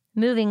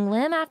 moving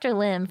limb after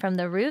limb from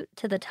the root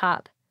to the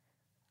top.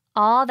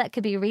 All that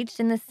could be reached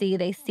in the sea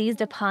they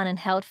seized upon and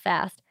held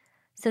fast,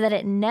 so that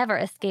it never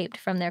escaped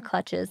from their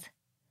clutches.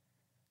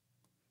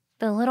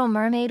 The little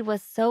mermaid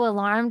was so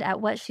alarmed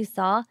at what she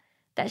saw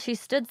that she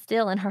stood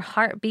still and her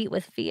heart beat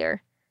with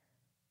fear.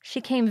 She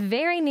came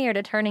very near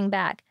to turning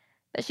back,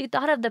 but she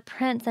thought of the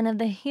prince and of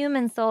the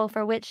human soul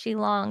for which she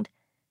longed,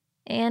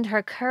 and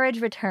her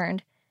courage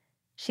returned.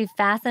 She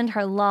fastened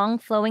her long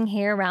flowing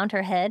hair round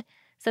her head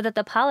so that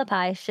the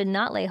polypi should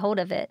not lay hold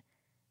of it.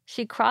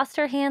 She crossed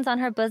her hands on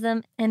her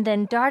bosom and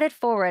then darted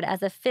forward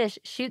as a fish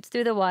shoots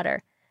through the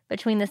water,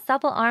 between the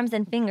supple arms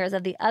and fingers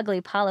of the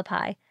ugly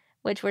polypi,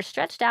 which were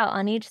stretched out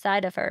on each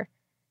side of her.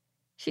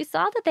 She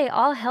saw that they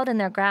all held in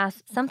their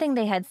grasp something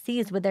they had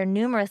seized with their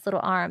numerous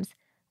little arms,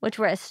 which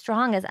were as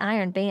strong as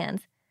iron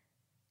bands.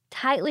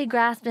 Tightly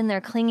grasped in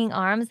their clinging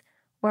arms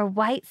were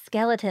white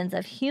skeletons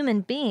of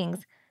human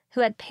beings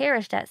who had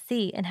perished at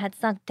sea and had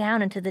sunk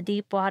down into the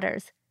deep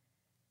waters.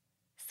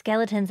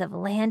 Skeletons of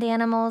land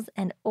animals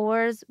and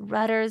oars,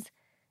 rudders,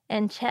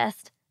 and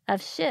chests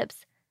of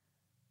ships.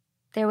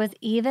 There was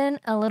even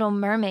a little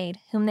mermaid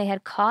whom they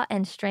had caught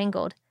and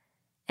strangled,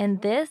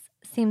 and this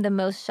seemed the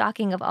most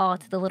shocking of all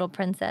to the little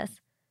princess.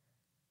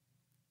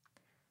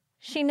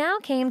 She now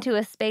came to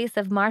a space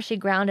of marshy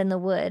ground in the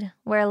wood,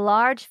 where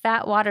large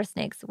fat water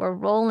snakes were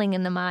rolling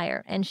in the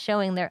mire and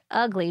showing their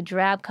ugly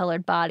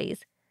drab-colored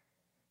bodies.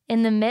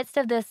 In the midst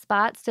of this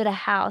spot stood a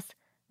house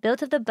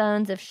built of the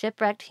bones of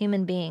shipwrecked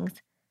human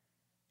beings.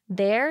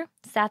 There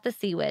sat the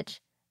sea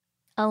witch,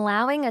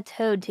 allowing a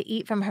toad to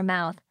eat from her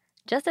mouth,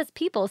 just as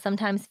people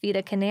sometimes feed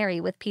a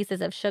canary with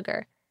pieces of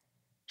sugar.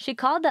 She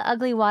called the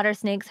ugly water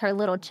snakes her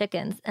little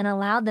chickens and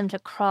allowed them to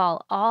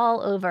crawl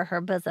all over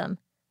her bosom.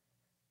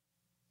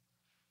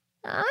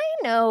 "I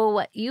know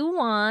what you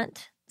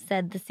want,"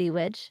 said the sea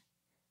witch.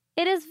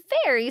 "It is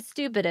very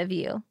stupid of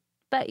you,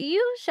 but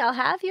you shall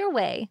have your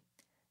way,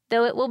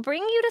 though it will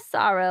bring you to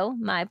sorrow,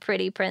 my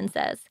pretty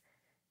princess.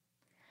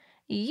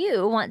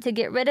 You want to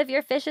get rid of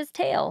your fish's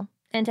tail,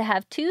 and to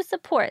have two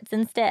supports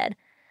instead,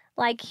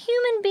 like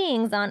human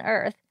beings on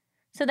earth,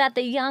 so that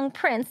the young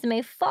prince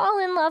may fall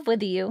in love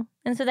with you,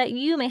 and so that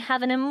you may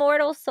have an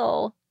immortal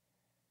soul."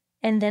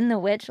 And then the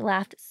witch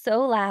laughed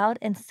so loud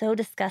and so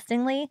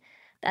disgustingly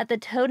that the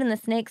toad and the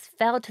snakes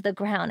fell to the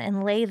ground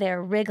and lay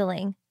there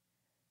wriggling.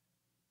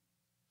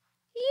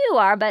 "You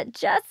are but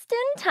just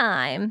in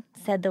time,"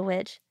 said the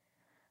witch,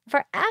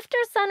 "for after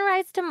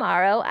sunrise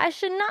tomorrow I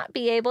should not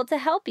be able to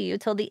help you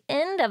till the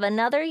end of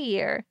another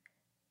year.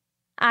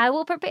 I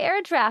will prepare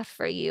a draught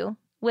for you,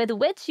 with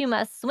which you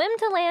must swim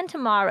to land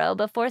tomorrow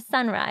before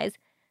sunrise.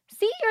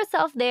 Seat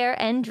yourself there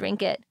and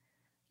drink it.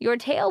 Your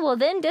tail will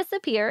then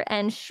disappear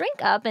and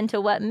shrink up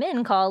into what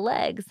men call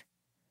legs.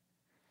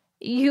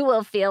 You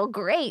will feel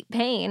great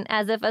pain,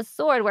 as if a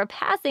sword were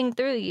passing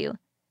through you.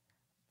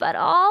 But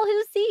all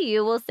who see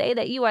you will say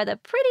that you are the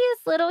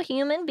prettiest little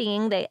human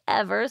being they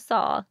ever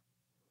saw.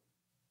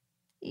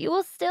 You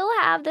will still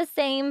have the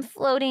same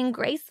floating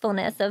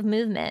gracefulness of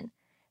movement,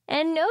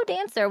 and no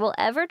dancer will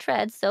ever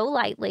tread so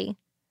lightly.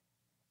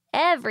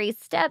 Every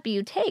step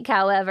you take,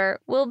 however,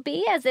 will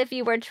be as if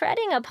you were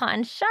treading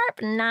upon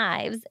sharp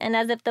knives and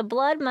as if the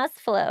blood must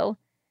flow.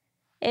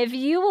 If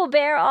you will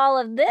bear all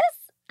of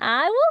this,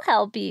 I will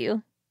help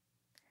you."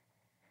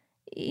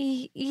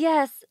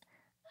 "Yes,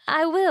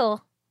 I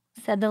will,"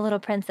 said the little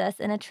princess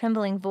in a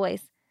trembling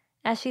voice,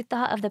 as she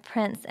thought of the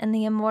prince and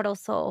the immortal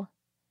soul.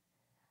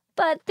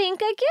 "But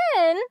think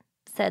again,"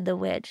 said the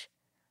witch,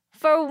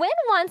 "for when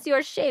once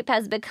your shape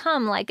has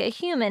become like a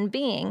human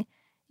being,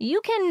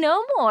 you can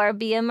no more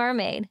be a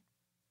mermaid.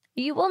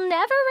 You will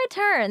never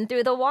return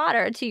through the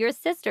water to your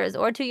sisters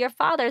or to your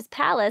father's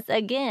palace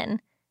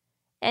again.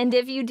 And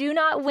if you do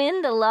not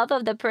win the love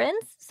of the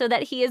prince, so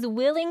that he is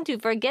willing to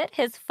forget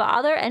his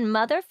father and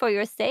mother for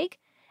your sake,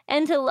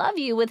 and to love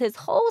you with his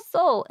whole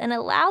soul, and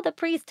allow the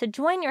priest to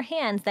join your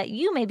hands that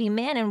you may be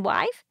man and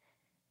wife,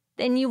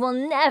 then you will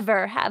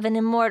never have an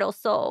immortal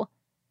soul.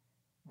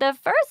 The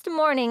first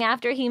morning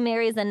after he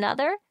marries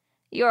another,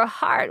 your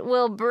heart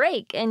will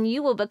break and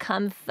you will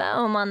become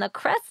foam on the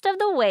crest of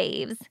the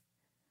waves."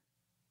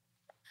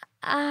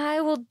 "I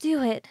will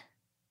do it,"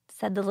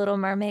 said the little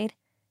mermaid,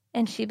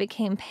 and she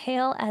became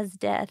pale as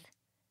death.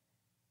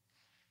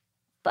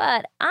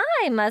 "But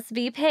I must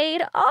be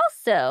paid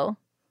also,"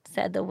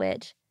 said the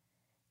witch,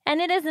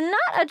 "and it is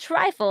not a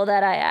trifle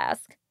that I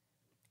ask.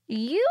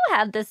 You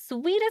have the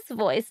sweetest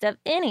voice of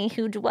any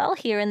who dwell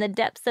here in the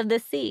depths of the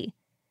sea,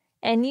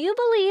 and you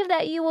believe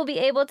that you will be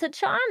able to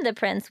charm the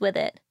prince with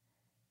it.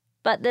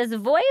 But this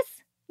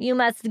voice you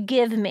must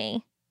give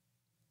me.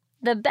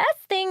 The best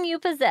thing you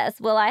possess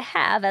will I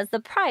have as the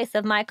price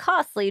of my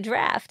costly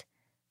draught,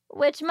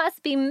 which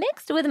must be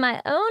mixed with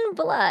my own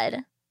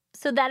blood,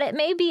 so that it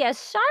may be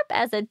as sharp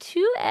as a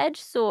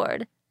two-edged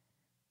sword."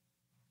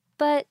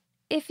 "But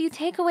if you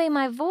take away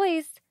my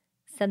voice,"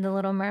 said the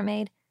little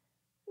mermaid,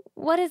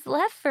 "what is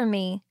left for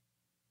me?"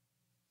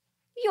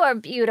 "Your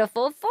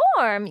beautiful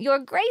form, your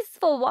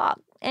graceful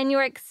walk, and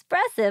your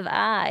expressive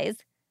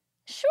eyes.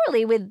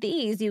 Surely with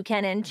these you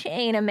can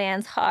enchain a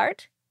man's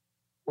heart.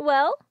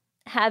 Well,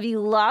 have you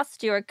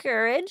lost your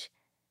courage?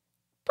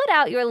 Put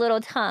out your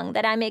little tongue,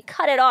 that I may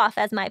cut it off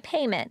as my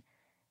payment.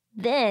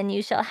 Then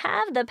you shall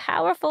have the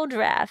powerful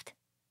draught."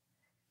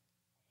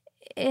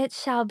 "It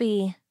shall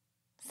be,"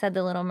 said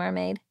the little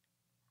mermaid.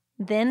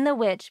 Then the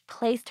witch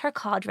placed her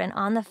cauldron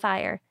on the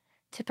fire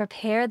to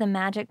prepare the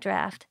magic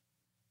draught.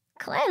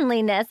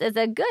 "Cleanliness is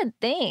a good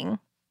thing,"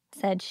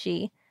 said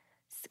she,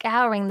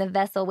 scouring the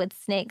vessel with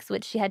snakes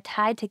which she had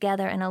tied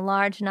together in a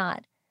large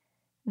knot.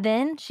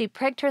 Then she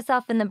pricked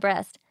herself in the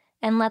breast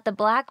and let the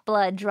black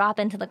blood drop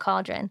into the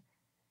cauldron.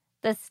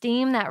 The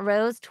steam that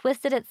rose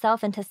twisted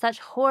itself into such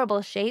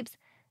horrible shapes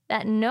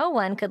that no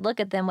one could look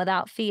at them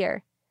without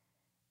fear.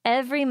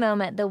 Every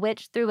moment the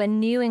witch threw a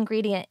new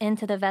ingredient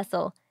into the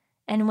vessel,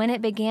 and when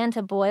it began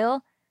to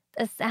boil,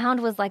 the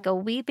sound was like a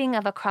weeping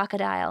of a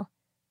crocodile.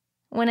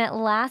 When at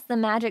last the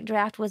magic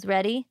draught was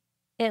ready,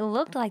 it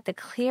looked like the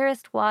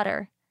clearest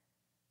water.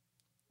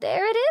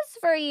 "There it is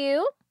for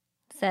you,"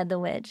 said the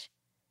witch.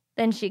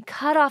 Then she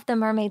cut off the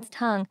mermaid's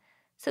tongue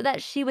so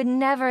that she would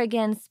never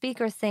again speak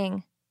or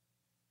sing.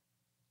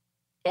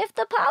 "If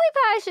the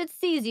polypi should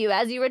seize you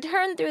as you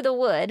return through the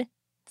wood,"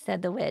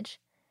 said the witch,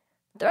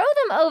 "throw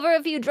them over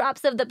a few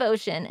drops of the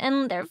potion,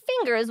 and their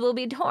fingers will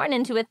be torn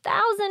into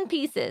 1,000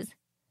 pieces."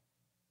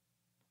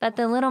 But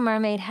the little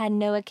mermaid had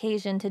no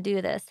occasion to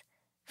do this,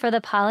 for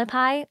the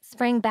polypi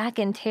sprang back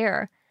in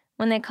terror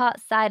when they caught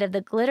sight of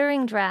the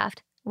glittering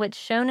draught which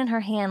shone in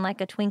her hand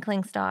like a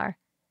twinkling star.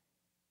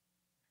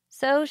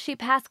 So she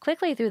passed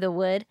quickly through the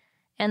wood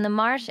and the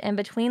marsh and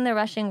between the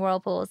rushing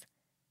whirlpools.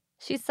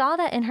 She saw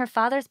that in her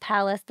father's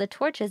palace the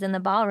torches in the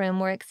ballroom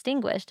were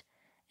extinguished,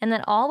 and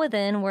that all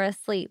within were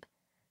asleep.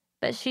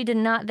 But she did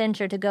not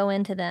venture to go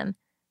into them,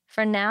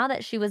 for now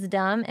that she was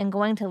dumb and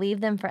going to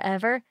leave them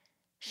forever,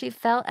 she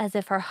felt as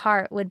if her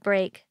heart would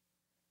break.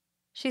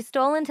 She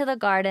stole into the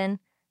garden,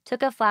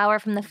 took a flower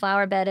from the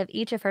flower bed of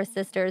each of her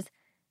sisters,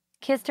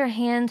 kissed her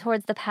hand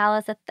towards the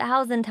palace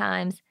 1,000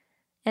 times,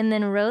 and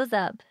then rose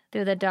up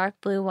through the dark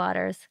blue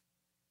waters.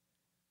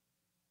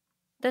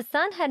 The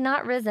sun had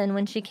not risen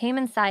when she came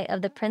in sight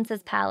of the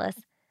prince's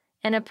palace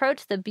and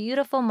approached the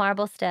beautiful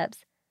marble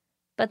steps,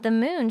 but the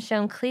moon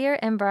shone clear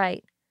and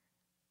bright.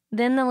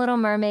 Then the little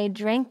mermaid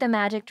drank the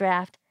magic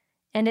draught,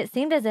 and it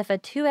seemed as if a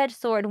two-edged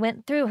sword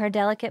went through her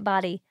delicate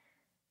body.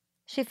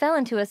 She fell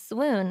into a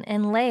swoon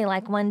and lay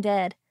like one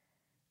dead.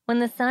 When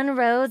the sun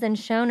rose and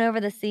shone over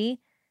the sea,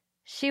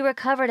 she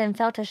recovered and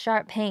felt a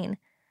sharp pain.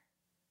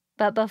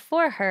 But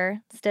before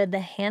her stood the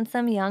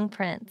handsome young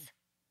prince.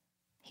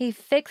 He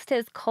fixed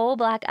his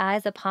coal-black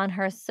eyes upon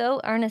her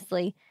so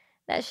earnestly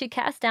that she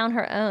cast down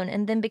her own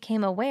and then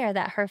became aware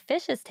that her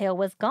fish's tail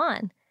was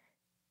gone,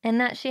 and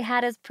that she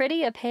had as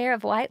pretty a pair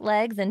of white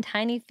legs and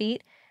tiny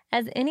feet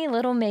as any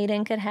little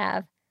maiden could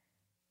have.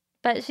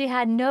 But she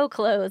had no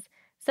clothes,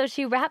 so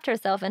she wrapped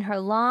herself in her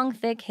long,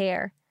 thick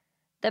hair.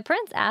 The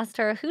prince asked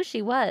her who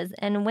she was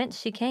and whence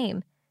she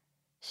came.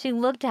 She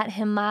looked at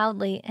him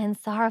mildly and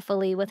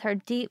sorrowfully with her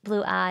deep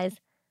blue eyes,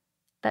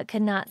 but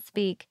could not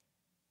speak.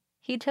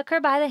 He took her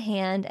by the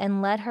hand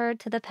and led her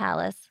to the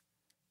palace.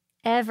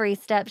 Every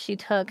step she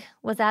took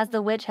was as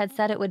the witch had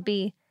said it would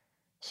be.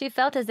 She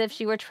felt as if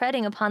she were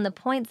treading upon the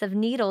points of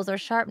needles or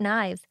sharp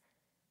knives.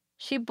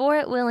 She bore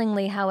it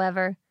willingly,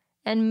 however,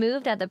 and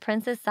moved at the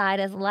prince's side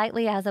as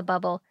lightly as a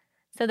bubble,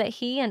 so that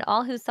he and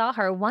all who saw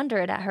her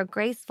wondered at her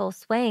graceful,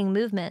 swaying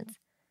movements.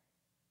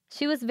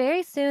 She was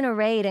very soon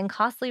arrayed in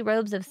costly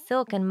robes of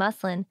silk and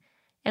muslin,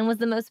 and was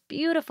the most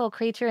beautiful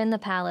creature in the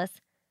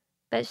palace,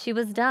 but she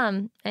was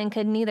dumb and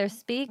could neither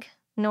speak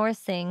nor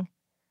sing.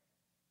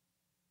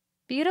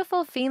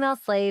 Beautiful female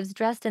slaves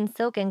dressed in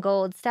silk and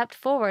gold stepped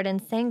forward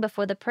and sang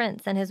before the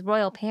prince and his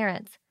royal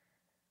parents.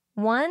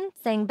 One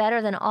sang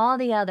better than all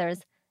the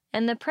others,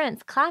 and the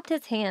prince clapped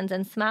his hands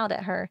and smiled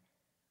at her.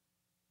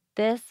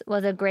 This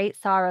was a great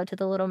sorrow to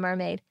the little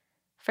mermaid,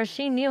 for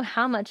she knew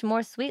how much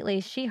more sweetly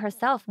she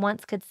herself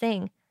once could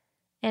sing,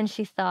 and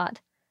she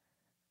thought,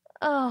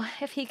 "Oh,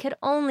 if he could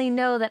only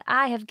know that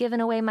I have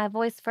given away my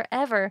voice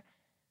forever,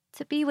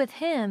 to be with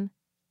him."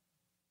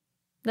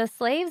 The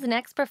slaves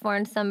next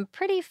performed some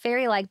pretty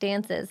fairy-like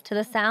dances to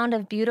the sound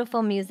of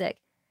beautiful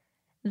music.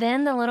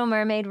 Then the little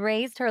mermaid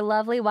raised her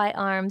lovely white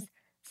arms,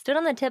 stood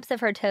on the tips of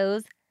her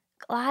toes,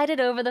 glided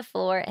over the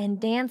floor, and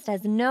danced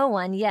as no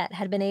one yet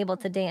had been able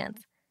to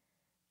dance.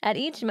 At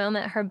each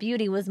moment her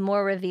beauty was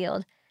more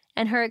revealed,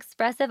 and her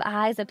expressive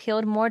eyes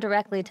appealed more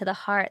directly to the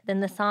heart than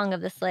the song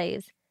of the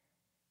slaves.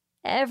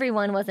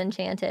 Everyone was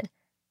enchanted,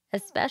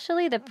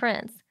 especially the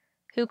prince,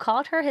 who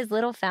called her his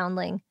little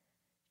foundling.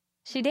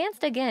 She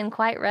danced again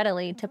quite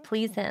readily to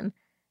please him,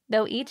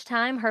 though each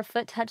time her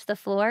foot touched the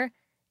floor,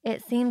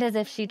 it seemed as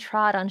if she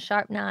trod on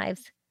sharp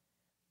knives.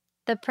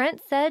 The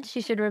prince said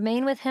she should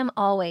remain with him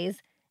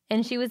always,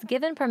 and she was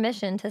given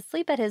permission to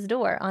sleep at his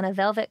door on a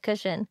velvet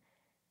cushion.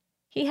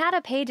 He had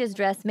a page's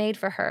dress made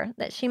for her,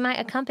 that she might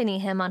accompany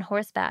him on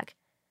horseback.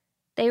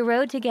 They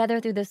rode together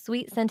through the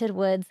sweet-scented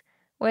woods,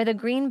 where the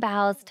green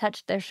boughs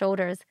touched their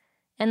shoulders,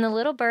 and the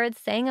little birds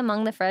sang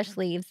among the fresh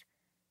leaves.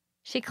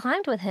 She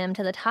climbed with him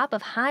to the top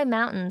of high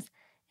mountains,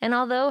 and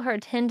although her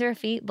tender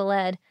feet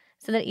bled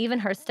so that even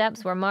her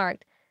steps were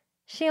marked,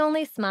 she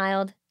only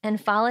smiled and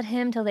followed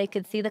him till they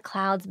could see the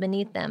clouds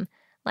beneath them,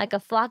 like a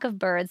flock of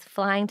birds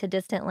flying to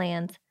distant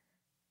lands.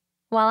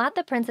 While at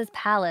the prince's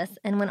palace,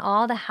 and when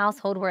all the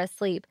household were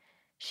asleep,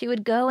 she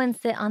would go and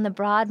sit on the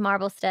broad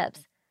marble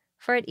steps,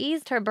 for it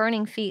eased her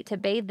burning feet to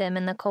bathe them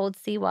in the cold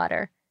sea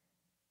water.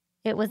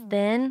 It was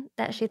then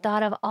that she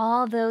thought of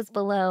all those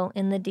below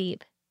in the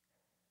deep.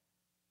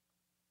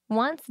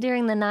 Once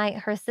during the night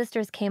her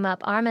sisters came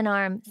up arm in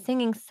arm,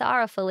 singing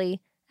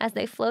sorrowfully as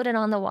they floated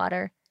on the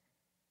water.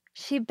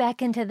 She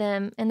beckoned to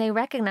them, and they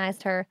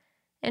recognized her,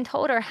 and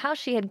told her how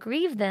she had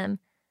grieved them.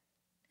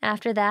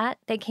 After that,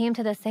 they came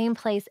to the same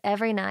place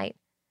every night.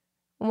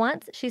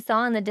 Once she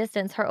saw in the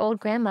distance her old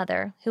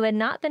grandmother, who had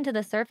not been to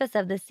the surface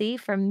of the sea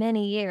for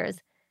many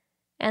years,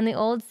 and the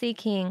old sea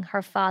king,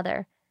 her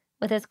father,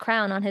 with his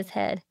crown on his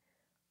head.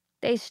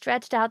 They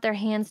stretched out their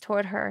hands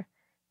toward her,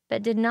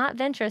 but did not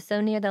venture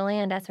so near the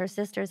land as her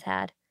sisters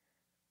had.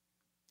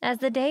 As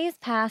the days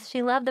passed,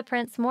 she loved the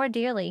prince more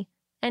dearly,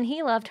 and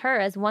he loved her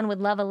as one would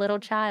love a little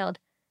child.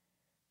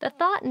 The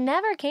thought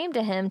never came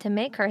to him to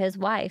make her his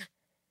wife.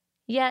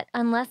 Yet,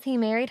 unless he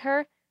married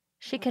her,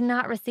 she could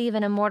not receive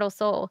an immortal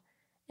soul,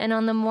 and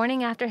on the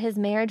morning after his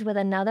marriage with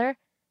another,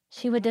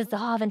 she would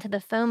dissolve into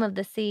the foam of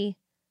the sea.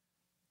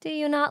 "Do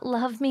you not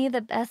love me the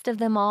best of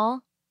them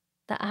all?"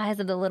 the eyes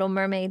of the little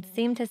mermaid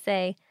seemed to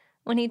say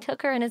when he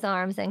took her in his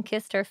arms and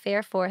kissed her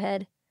fair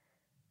forehead.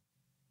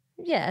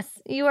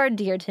 "Yes, you are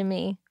dear to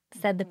me,"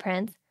 said the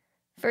prince,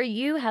 "for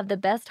you have the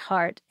best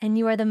heart, and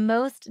you are the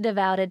most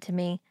devoted to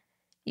me.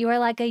 You are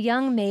like a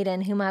young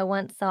maiden whom I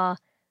once saw,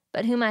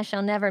 but whom I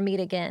shall never meet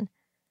again.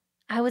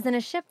 I was in a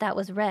ship that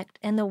was wrecked,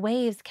 and the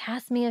waves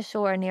cast me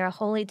ashore near a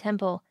holy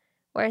temple,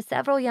 where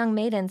several young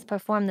maidens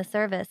performed the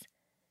service.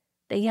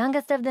 The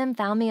youngest of them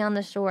found me on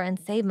the shore and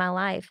saved my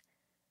life.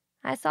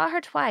 I saw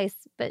her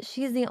twice, but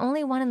she is the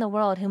only one in the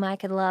world whom I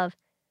could love.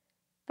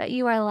 But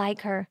you are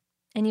like her,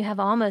 and you have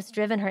almost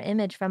driven her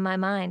image from my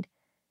mind.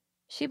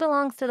 She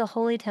belongs to the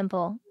holy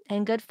temple,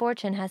 and good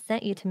fortune has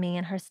sent you to me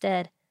in her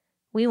stead.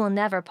 We will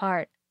never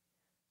part."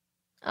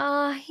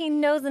 "Ah, he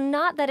knows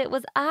not that it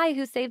was I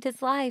who saved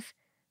his life,"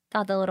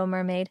 thought the little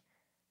mermaid.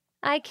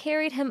 "I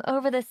carried him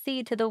over the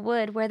sea to the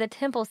wood where the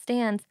temple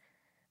stands.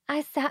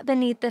 I sat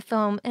beneath the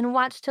foam and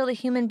watched till the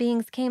human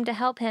beings came to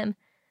help him.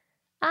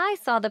 I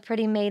saw the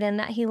pretty maiden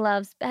that he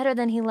loves better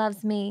than he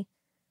loves me."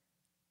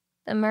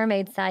 The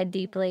mermaid sighed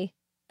deeply,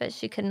 but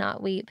she could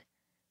not weep.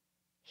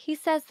 "He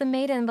says the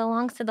maiden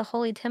belongs to the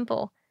holy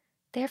temple.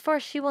 Therefore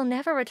she will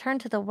never return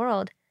to the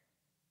world.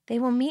 They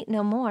will meet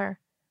no more.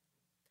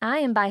 I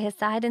am by his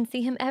side and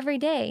see him every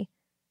day.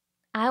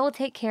 I will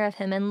take care of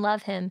him and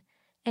love him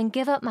and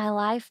give up my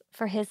life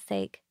for his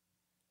sake."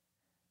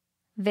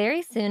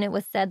 Very soon it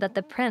was said that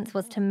the prince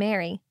was to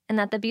marry and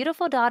that the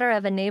beautiful daughter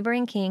of a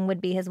neighboring king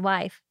would be his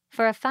wife,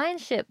 for a fine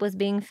ship was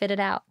being fitted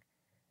out.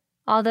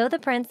 Although the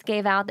prince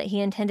gave out that he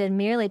intended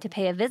merely to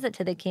pay a visit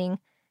to the king,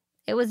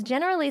 it was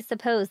generally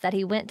supposed that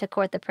he went to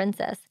court the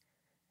princess.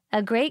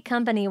 A great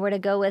company were to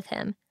go with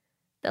him.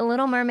 The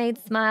little mermaid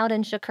smiled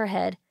and shook her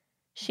head.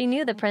 She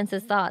knew the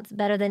prince's thoughts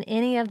better than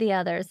any of the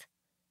others.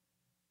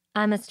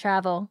 "I must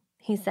travel,"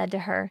 he said to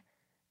her.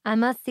 "I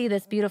must see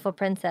this beautiful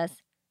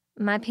princess.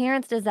 My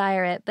parents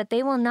desire it, but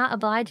they will not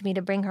oblige me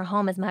to bring her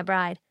home as my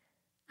bride.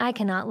 I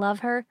cannot love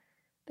her,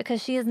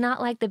 because she is not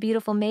like the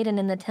beautiful maiden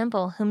in the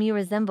temple whom you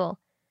resemble.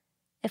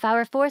 If I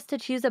were forced to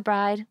choose a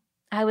bride,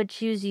 I would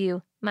choose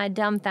you, my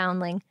dumb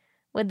foundling,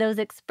 with those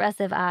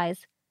expressive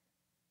eyes."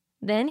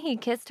 Then he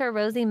kissed her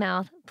rosy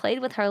mouth, played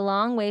with her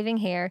long waving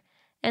hair,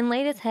 and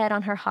laid his head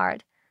on her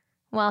heart,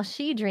 while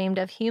she dreamed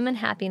of human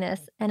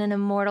happiness and an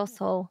immortal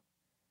soul.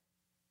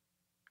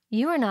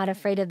 "You are not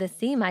afraid of the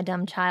sea, my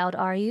dumb child,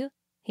 are you?"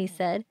 he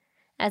said,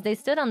 as they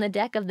stood on the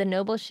deck of the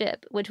noble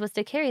ship which was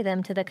to carry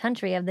them to the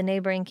country of the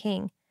neighboring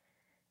king.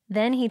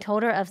 Then he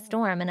told her of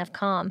storm and of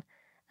calm,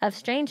 of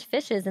strange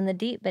fishes in the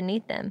deep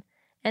beneath them,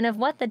 and of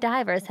what the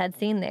divers had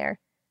seen there.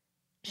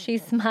 She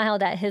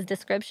smiled at his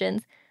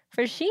descriptions,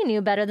 for she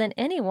knew better than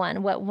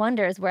anyone what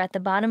wonders were at the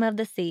bottom of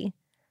the sea.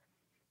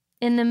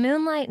 In the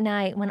moonlight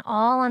night, when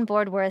all on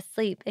board were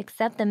asleep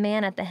except the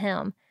man at the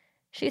helm,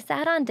 she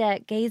sat on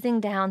deck gazing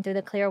down through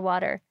the clear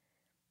water.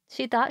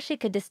 She thought she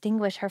could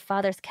distinguish her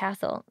father's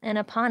castle, and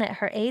upon it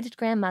her aged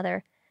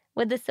grandmother,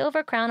 with the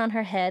silver crown on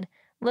her head,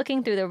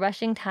 looking through the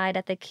rushing tide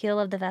at the keel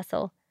of the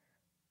vessel.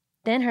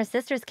 Then her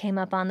sisters came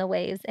up on the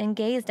waves and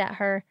gazed at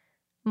her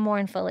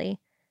mournfully,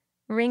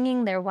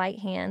 wringing their white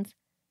hands.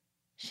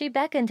 She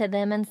beckoned to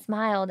them and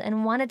smiled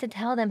and wanted to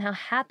tell them how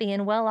happy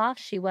and well off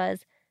she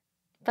was.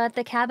 But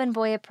the cabin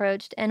boy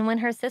approached, and when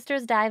her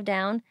sisters dived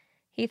down,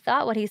 he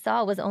thought what he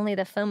saw was only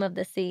the foam of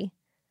the sea.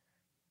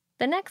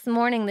 The next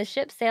morning the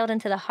ship sailed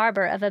into the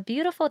harbor of a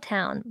beautiful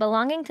town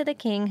belonging to the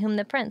king whom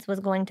the prince was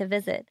going to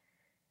visit.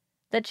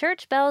 The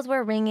church bells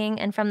were ringing,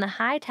 and from the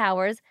high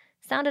towers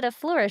sounded a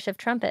flourish of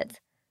trumpets.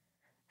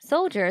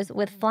 Soldiers,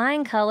 with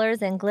flying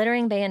colors and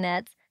glittering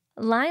bayonets,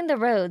 lined the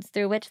roads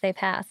through which they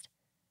passed.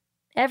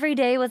 Every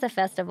day was a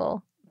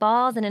festival,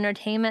 balls and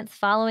entertainments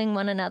following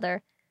one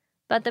another,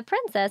 but the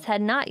princess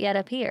had not yet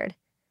appeared.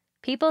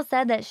 People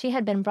said that she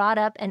had been brought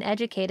up and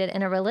educated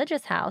in a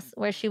religious house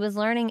where she was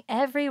learning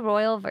every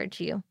royal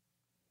virtue.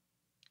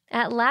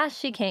 At last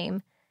she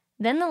came.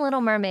 Then the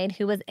little mermaid,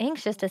 who was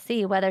anxious to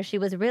see whether she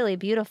was really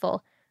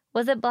beautiful,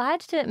 was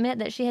obliged to admit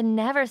that she had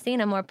never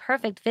seen a more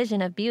perfect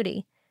vision of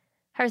beauty.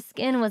 Her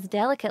skin was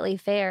delicately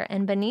fair,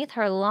 and beneath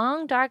her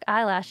long dark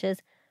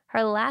eyelashes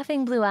her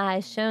laughing blue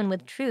eyes shone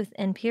with truth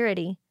and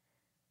purity.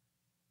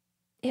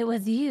 "It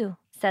was you,"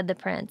 said the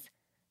prince,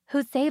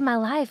 "who saved my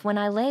life when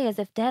I lay as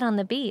if dead on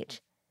the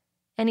beach."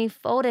 And he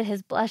folded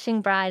his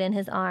blushing bride in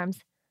his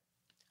arms.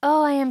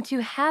 "Oh, I am too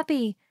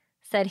happy,"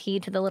 said he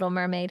to the little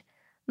mermaid.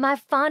 "My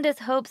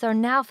fondest hopes are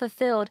now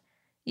fulfilled.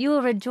 You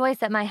will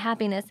rejoice at my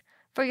happiness,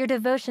 for your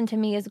devotion to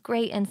me is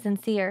great and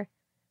sincere."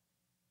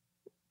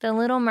 The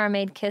little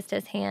mermaid kissed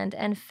his hand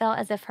and felt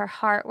as if her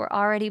heart were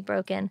already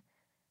broken.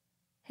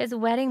 His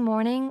wedding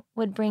morning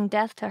would bring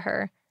death to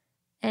her,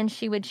 and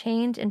she would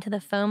change into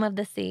the foam of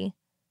the sea.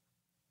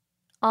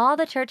 All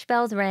the church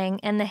bells rang,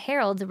 and the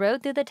heralds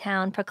rode through the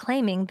town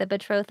proclaiming the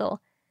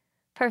betrothal.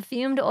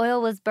 Perfumed oil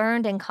was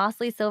burned in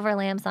costly silver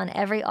lamps on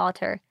every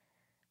altar.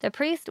 The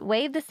priest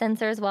waved the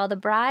censers while the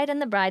bride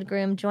and the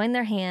bridegroom joined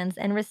their hands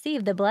and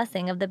received the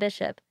blessing of the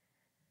bishop.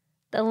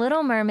 The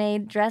little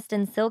mermaid, dressed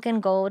in silk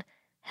and gold,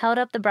 held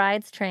up the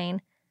bride's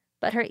train,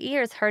 but her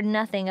ears heard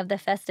nothing of the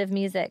festive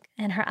music,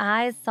 and her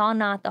eyes saw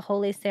not the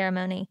holy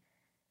ceremony.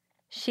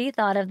 She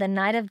thought of the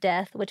night of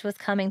death which was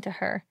coming to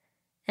her,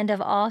 and of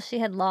all she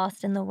had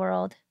lost in the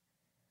world.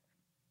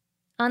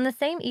 On the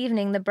same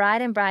evening the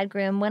bride and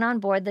bridegroom went on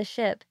board the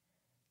ship.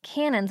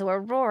 Cannons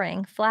were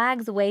roaring,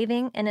 flags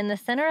waving, and in the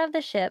center of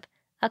the ship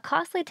a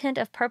costly tent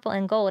of purple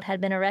and gold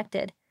had been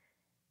erected.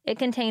 It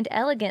contained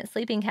elegant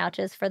sleeping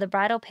couches for the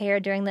bridal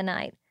pair during the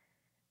night.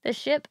 The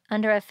ship,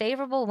 under a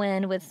favorable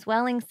wind with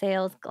swelling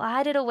sails,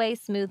 glided away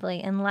smoothly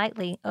and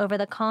lightly over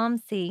the calm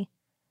sea.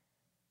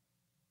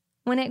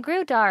 When it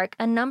grew dark,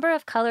 a number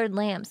of colored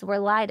lamps were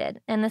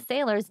lighted, and the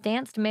sailors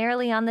danced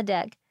merrily on the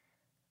deck.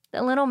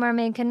 The little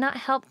mermaid could not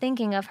help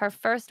thinking of her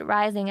first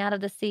rising out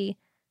of the sea,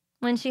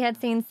 when she had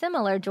seen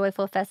similar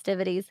joyful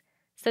festivities,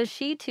 so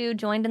she too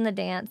joined in the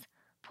dance,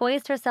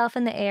 poised herself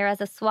in the air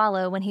as a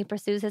swallow when he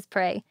pursues his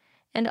prey,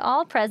 and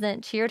all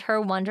present cheered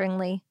her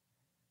wonderingly.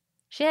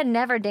 She had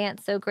never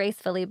danced so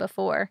gracefully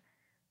before.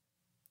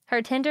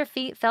 Her tender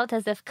feet felt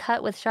as if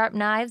cut with sharp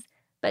knives,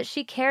 but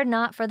she cared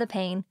not for the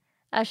pain.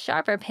 A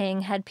sharper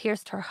pang had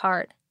pierced her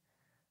heart.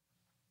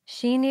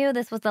 She knew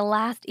this was the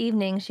last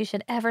evening she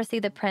should ever see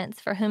the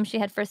prince for whom she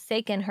had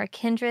forsaken her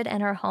kindred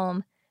and her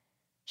home.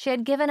 She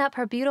had given up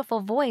her beautiful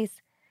voice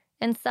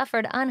and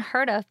suffered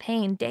unheard-of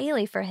pain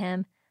daily for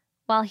him,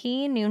 while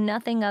he knew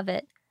nothing of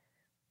it.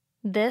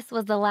 This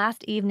was the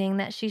last evening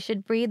that she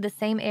should breathe the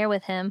same air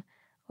with him,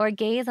 or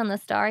gaze on the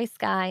starry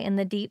sky in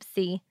the deep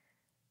sea.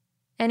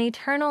 An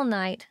eternal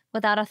night,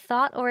 without a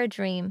thought or a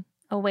dream,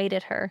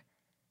 awaited her.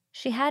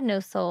 She had no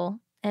soul,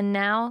 and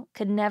now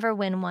could never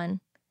win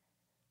one.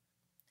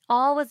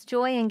 All was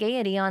joy and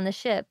gaiety on the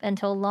ship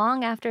until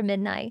long after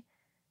midnight.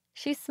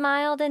 She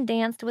smiled and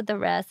danced with the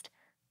rest,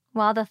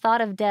 while the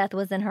thought of death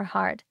was in her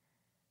heart.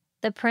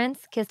 The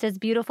prince kissed his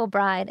beautiful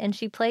bride, and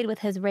she played with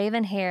his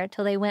raven hair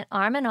till they went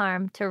arm in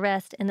arm to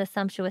rest in the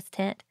sumptuous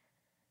tent.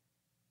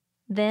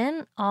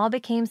 Then all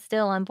became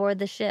still on board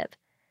the ship,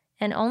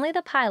 and only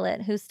the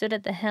pilot, who stood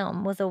at the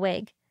helm, was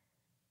awake.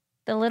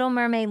 The little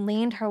mermaid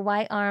leaned her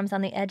white arms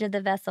on the edge of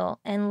the vessel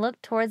and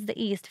looked towards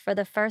the east for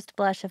the first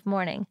blush of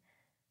morning,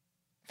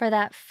 for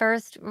that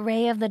first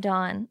ray of the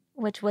dawn,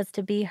 which was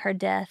to be her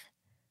death.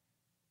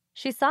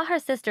 She saw her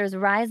sisters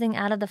rising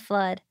out of the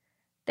flood.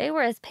 They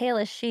were as pale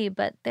as she,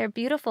 but their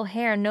beautiful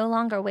hair no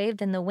longer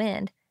waved in the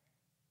wind.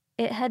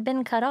 It had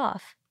been cut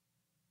off.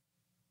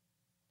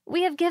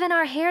 "We have given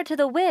our hair to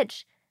the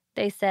witch,"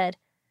 they said,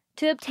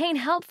 "to obtain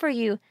help for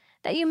you,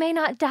 that you may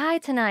not die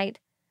tonight.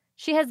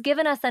 She has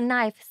given us a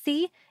knife.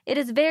 See, it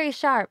is very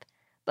sharp.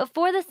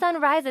 Before the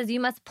sun rises, you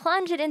must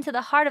plunge it into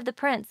the heart of the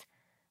prince.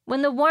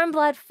 When the warm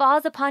blood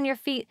falls upon your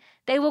feet,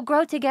 they will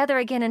grow together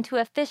again into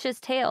a fish's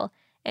tail,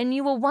 and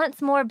you will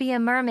once more be a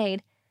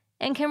mermaid,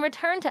 and can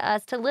return to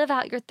us to live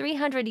out your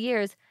 300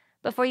 years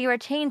before you are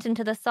changed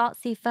into the salt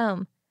sea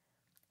foam.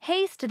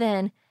 Haste,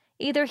 then!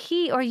 Either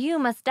he or you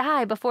must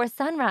die before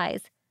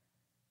sunrise.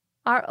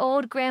 Our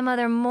old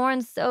grandmother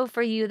mourns so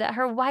for you that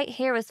her white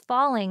hair is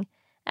falling,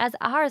 as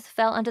ours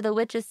fell under the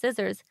witch's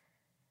scissors.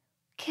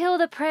 Kill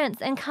the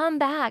prince and come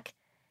back.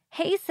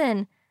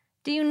 Hasten!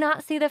 Do you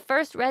not see the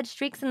first red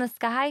streaks in the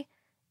sky?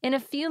 In a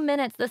few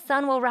minutes the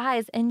sun will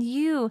rise, and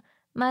you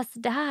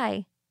must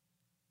die."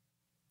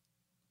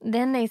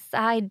 Then they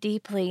sighed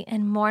deeply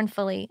and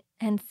mournfully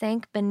and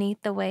sank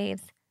beneath the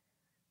waves.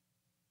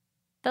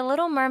 The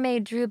little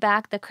mermaid drew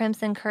back the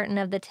crimson curtain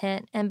of the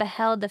tent and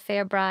beheld the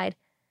fair bride,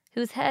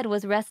 whose head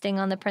was resting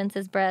on the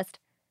prince's breast.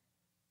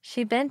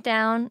 She bent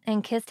down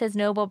and kissed his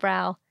noble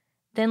brow,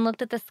 then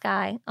looked at the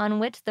sky, on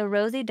which the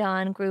rosy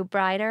dawn grew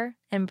brighter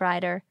and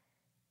brighter.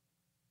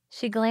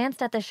 She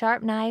glanced at the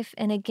sharp knife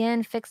and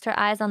again fixed her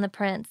eyes on the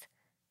prince,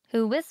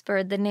 who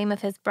whispered the name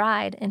of his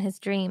bride in his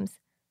dreams.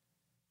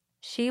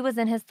 She was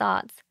in his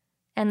thoughts,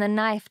 and the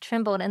knife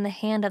trembled in the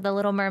hand of the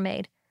little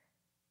mermaid.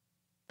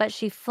 But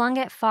she flung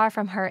it far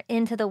from her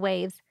into the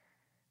waves.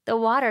 The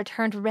water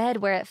turned red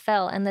where it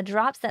fell, and the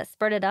drops that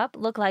spurted up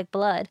looked like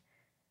blood.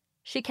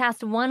 She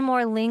cast one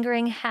more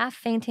lingering,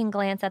 half-fainting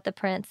glance at the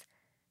prince,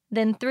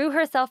 then threw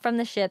herself from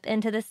the ship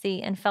into the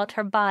sea and felt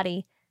her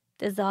body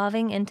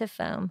dissolving into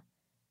foam.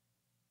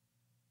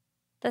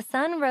 The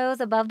sun rose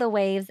above the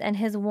waves, and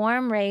his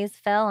warm rays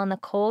fell on the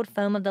cold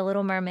foam of the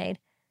little mermaid,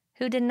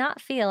 who did not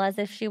feel as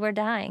if she were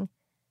dying.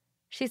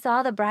 She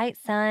saw the bright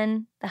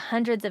sun, the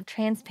hundreds of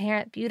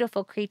transparent,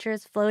 beautiful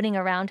creatures floating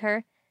around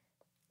her.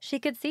 She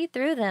could see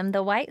through them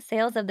the white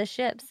sails of the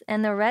ships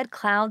and the red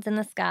clouds in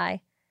the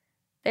sky.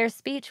 Their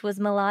speech was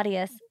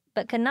melodious,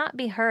 but could not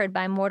be heard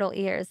by mortal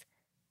ears,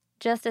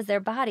 just as their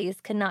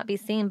bodies could not be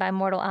seen by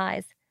mortal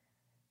eyes.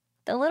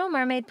 The little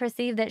mermaid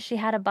perceived that she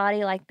had a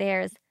body like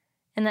theirs,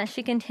 and that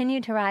she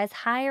continued to rise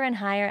higher and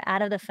higher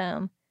out of the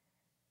foam.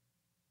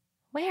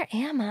 "Where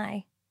am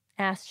I?"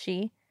 asked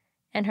she,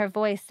 and her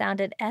voice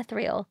sounded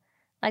ethereal,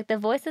 like the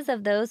voices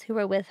of those who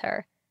were with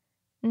her.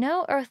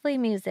 No earthly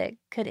music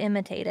could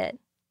imitate it.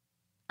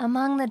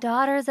 "Among the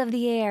daughters of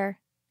the air,"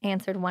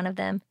 answered one of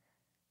them.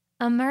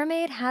 "A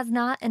mermaid has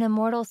not an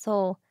immortal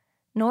soul,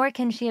 nor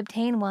can she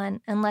obtain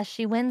one unless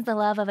she wins the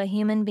love of a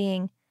human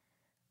being.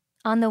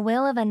 On the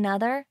will of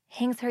another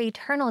hangs her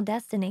eternal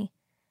destiny.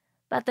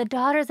 But the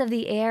daughters of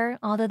the air,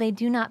 although they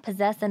do not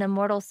possess an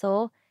immortal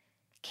soul,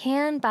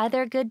 can, by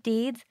their good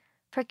deeds,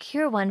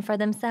 procure one for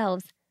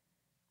themselves.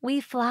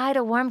 We fly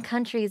to warm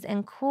countries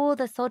and cool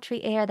the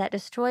sultry air that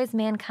destroys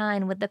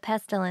mankind with the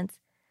pestilence.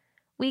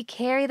 We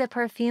carry the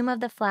perfume of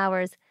the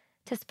flowers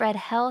to spread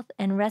health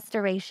and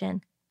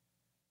restoration.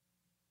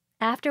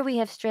 After we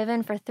have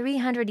striven for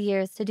 300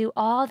 years to do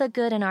all the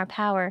good in our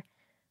power,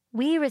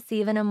 we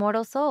receive an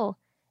immortal soul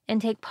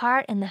and take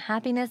part in the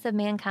happiness of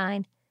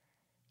mankind.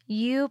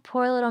 You,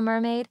 poor little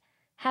mermaid,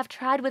 have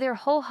tried with your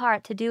whole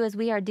heart to do as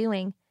we are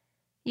doing.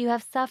 You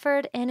have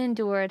suffered and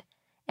endured,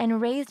 and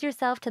raised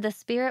yourself to the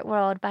spirit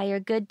world by your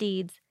good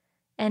deeds.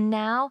 And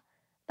now,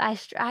 by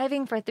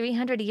striving for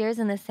 300 years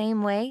in the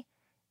same way,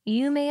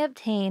 you may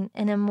obtain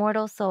an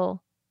immortal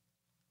soul."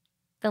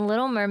 The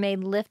little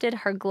mermaid lifted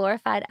her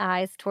glorified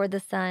eyes toward the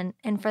sun,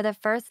 and for the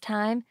first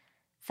time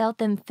felt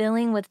them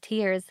filling with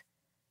tears.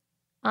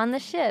 On the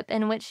ship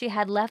in which she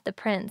had left the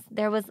prince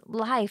there was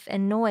life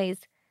and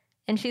noise,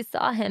 and she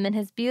saw him and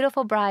his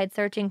beautiful bride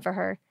searching for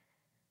her.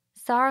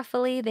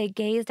 Sorrowfully they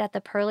gazed at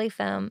the pearly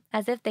foam,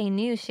 as if they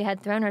knew she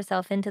had thrown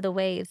herself into the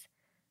waves.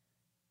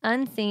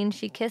 Unseen,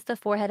 she kissed the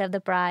forehead of the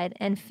bride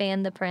and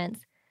fanned the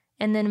prince,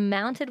 and then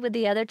mounted with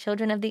the other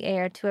children of the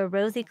air to a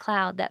rosy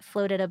cloud that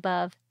floated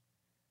above.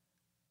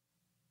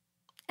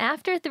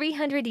 "After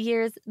 300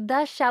 years,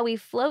 thus shall we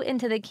float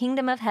into the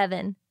kingdom of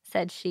heaven,"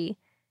 said she.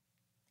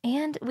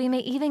 "And we may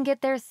even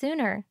get there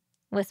sooner,"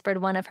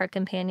 whispered one of her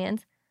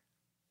companions.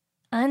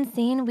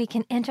 "Unseen, we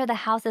can enter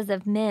the houses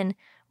of men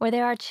where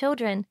there are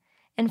children,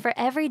 and for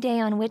every day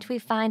on which we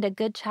find a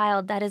good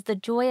child that is the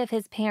joy of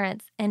his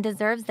parents and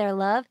deserves their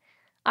love,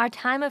 our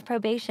time of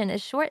probation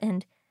is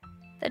shortened.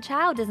 The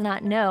child does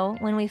not know,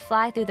 when we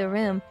fly through the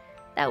room,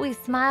 that we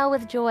smile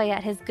with joy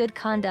at his good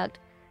conduct,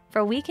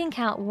 for we can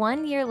count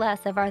 1 year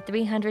less of our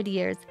 300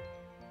 years.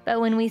 But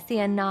when we see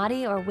a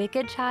naughty or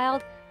wicked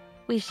child,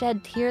 we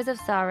shed tears of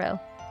sorrow.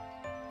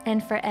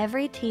 And for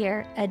every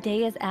tear, a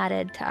day is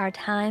added to our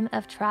time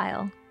of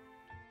trial."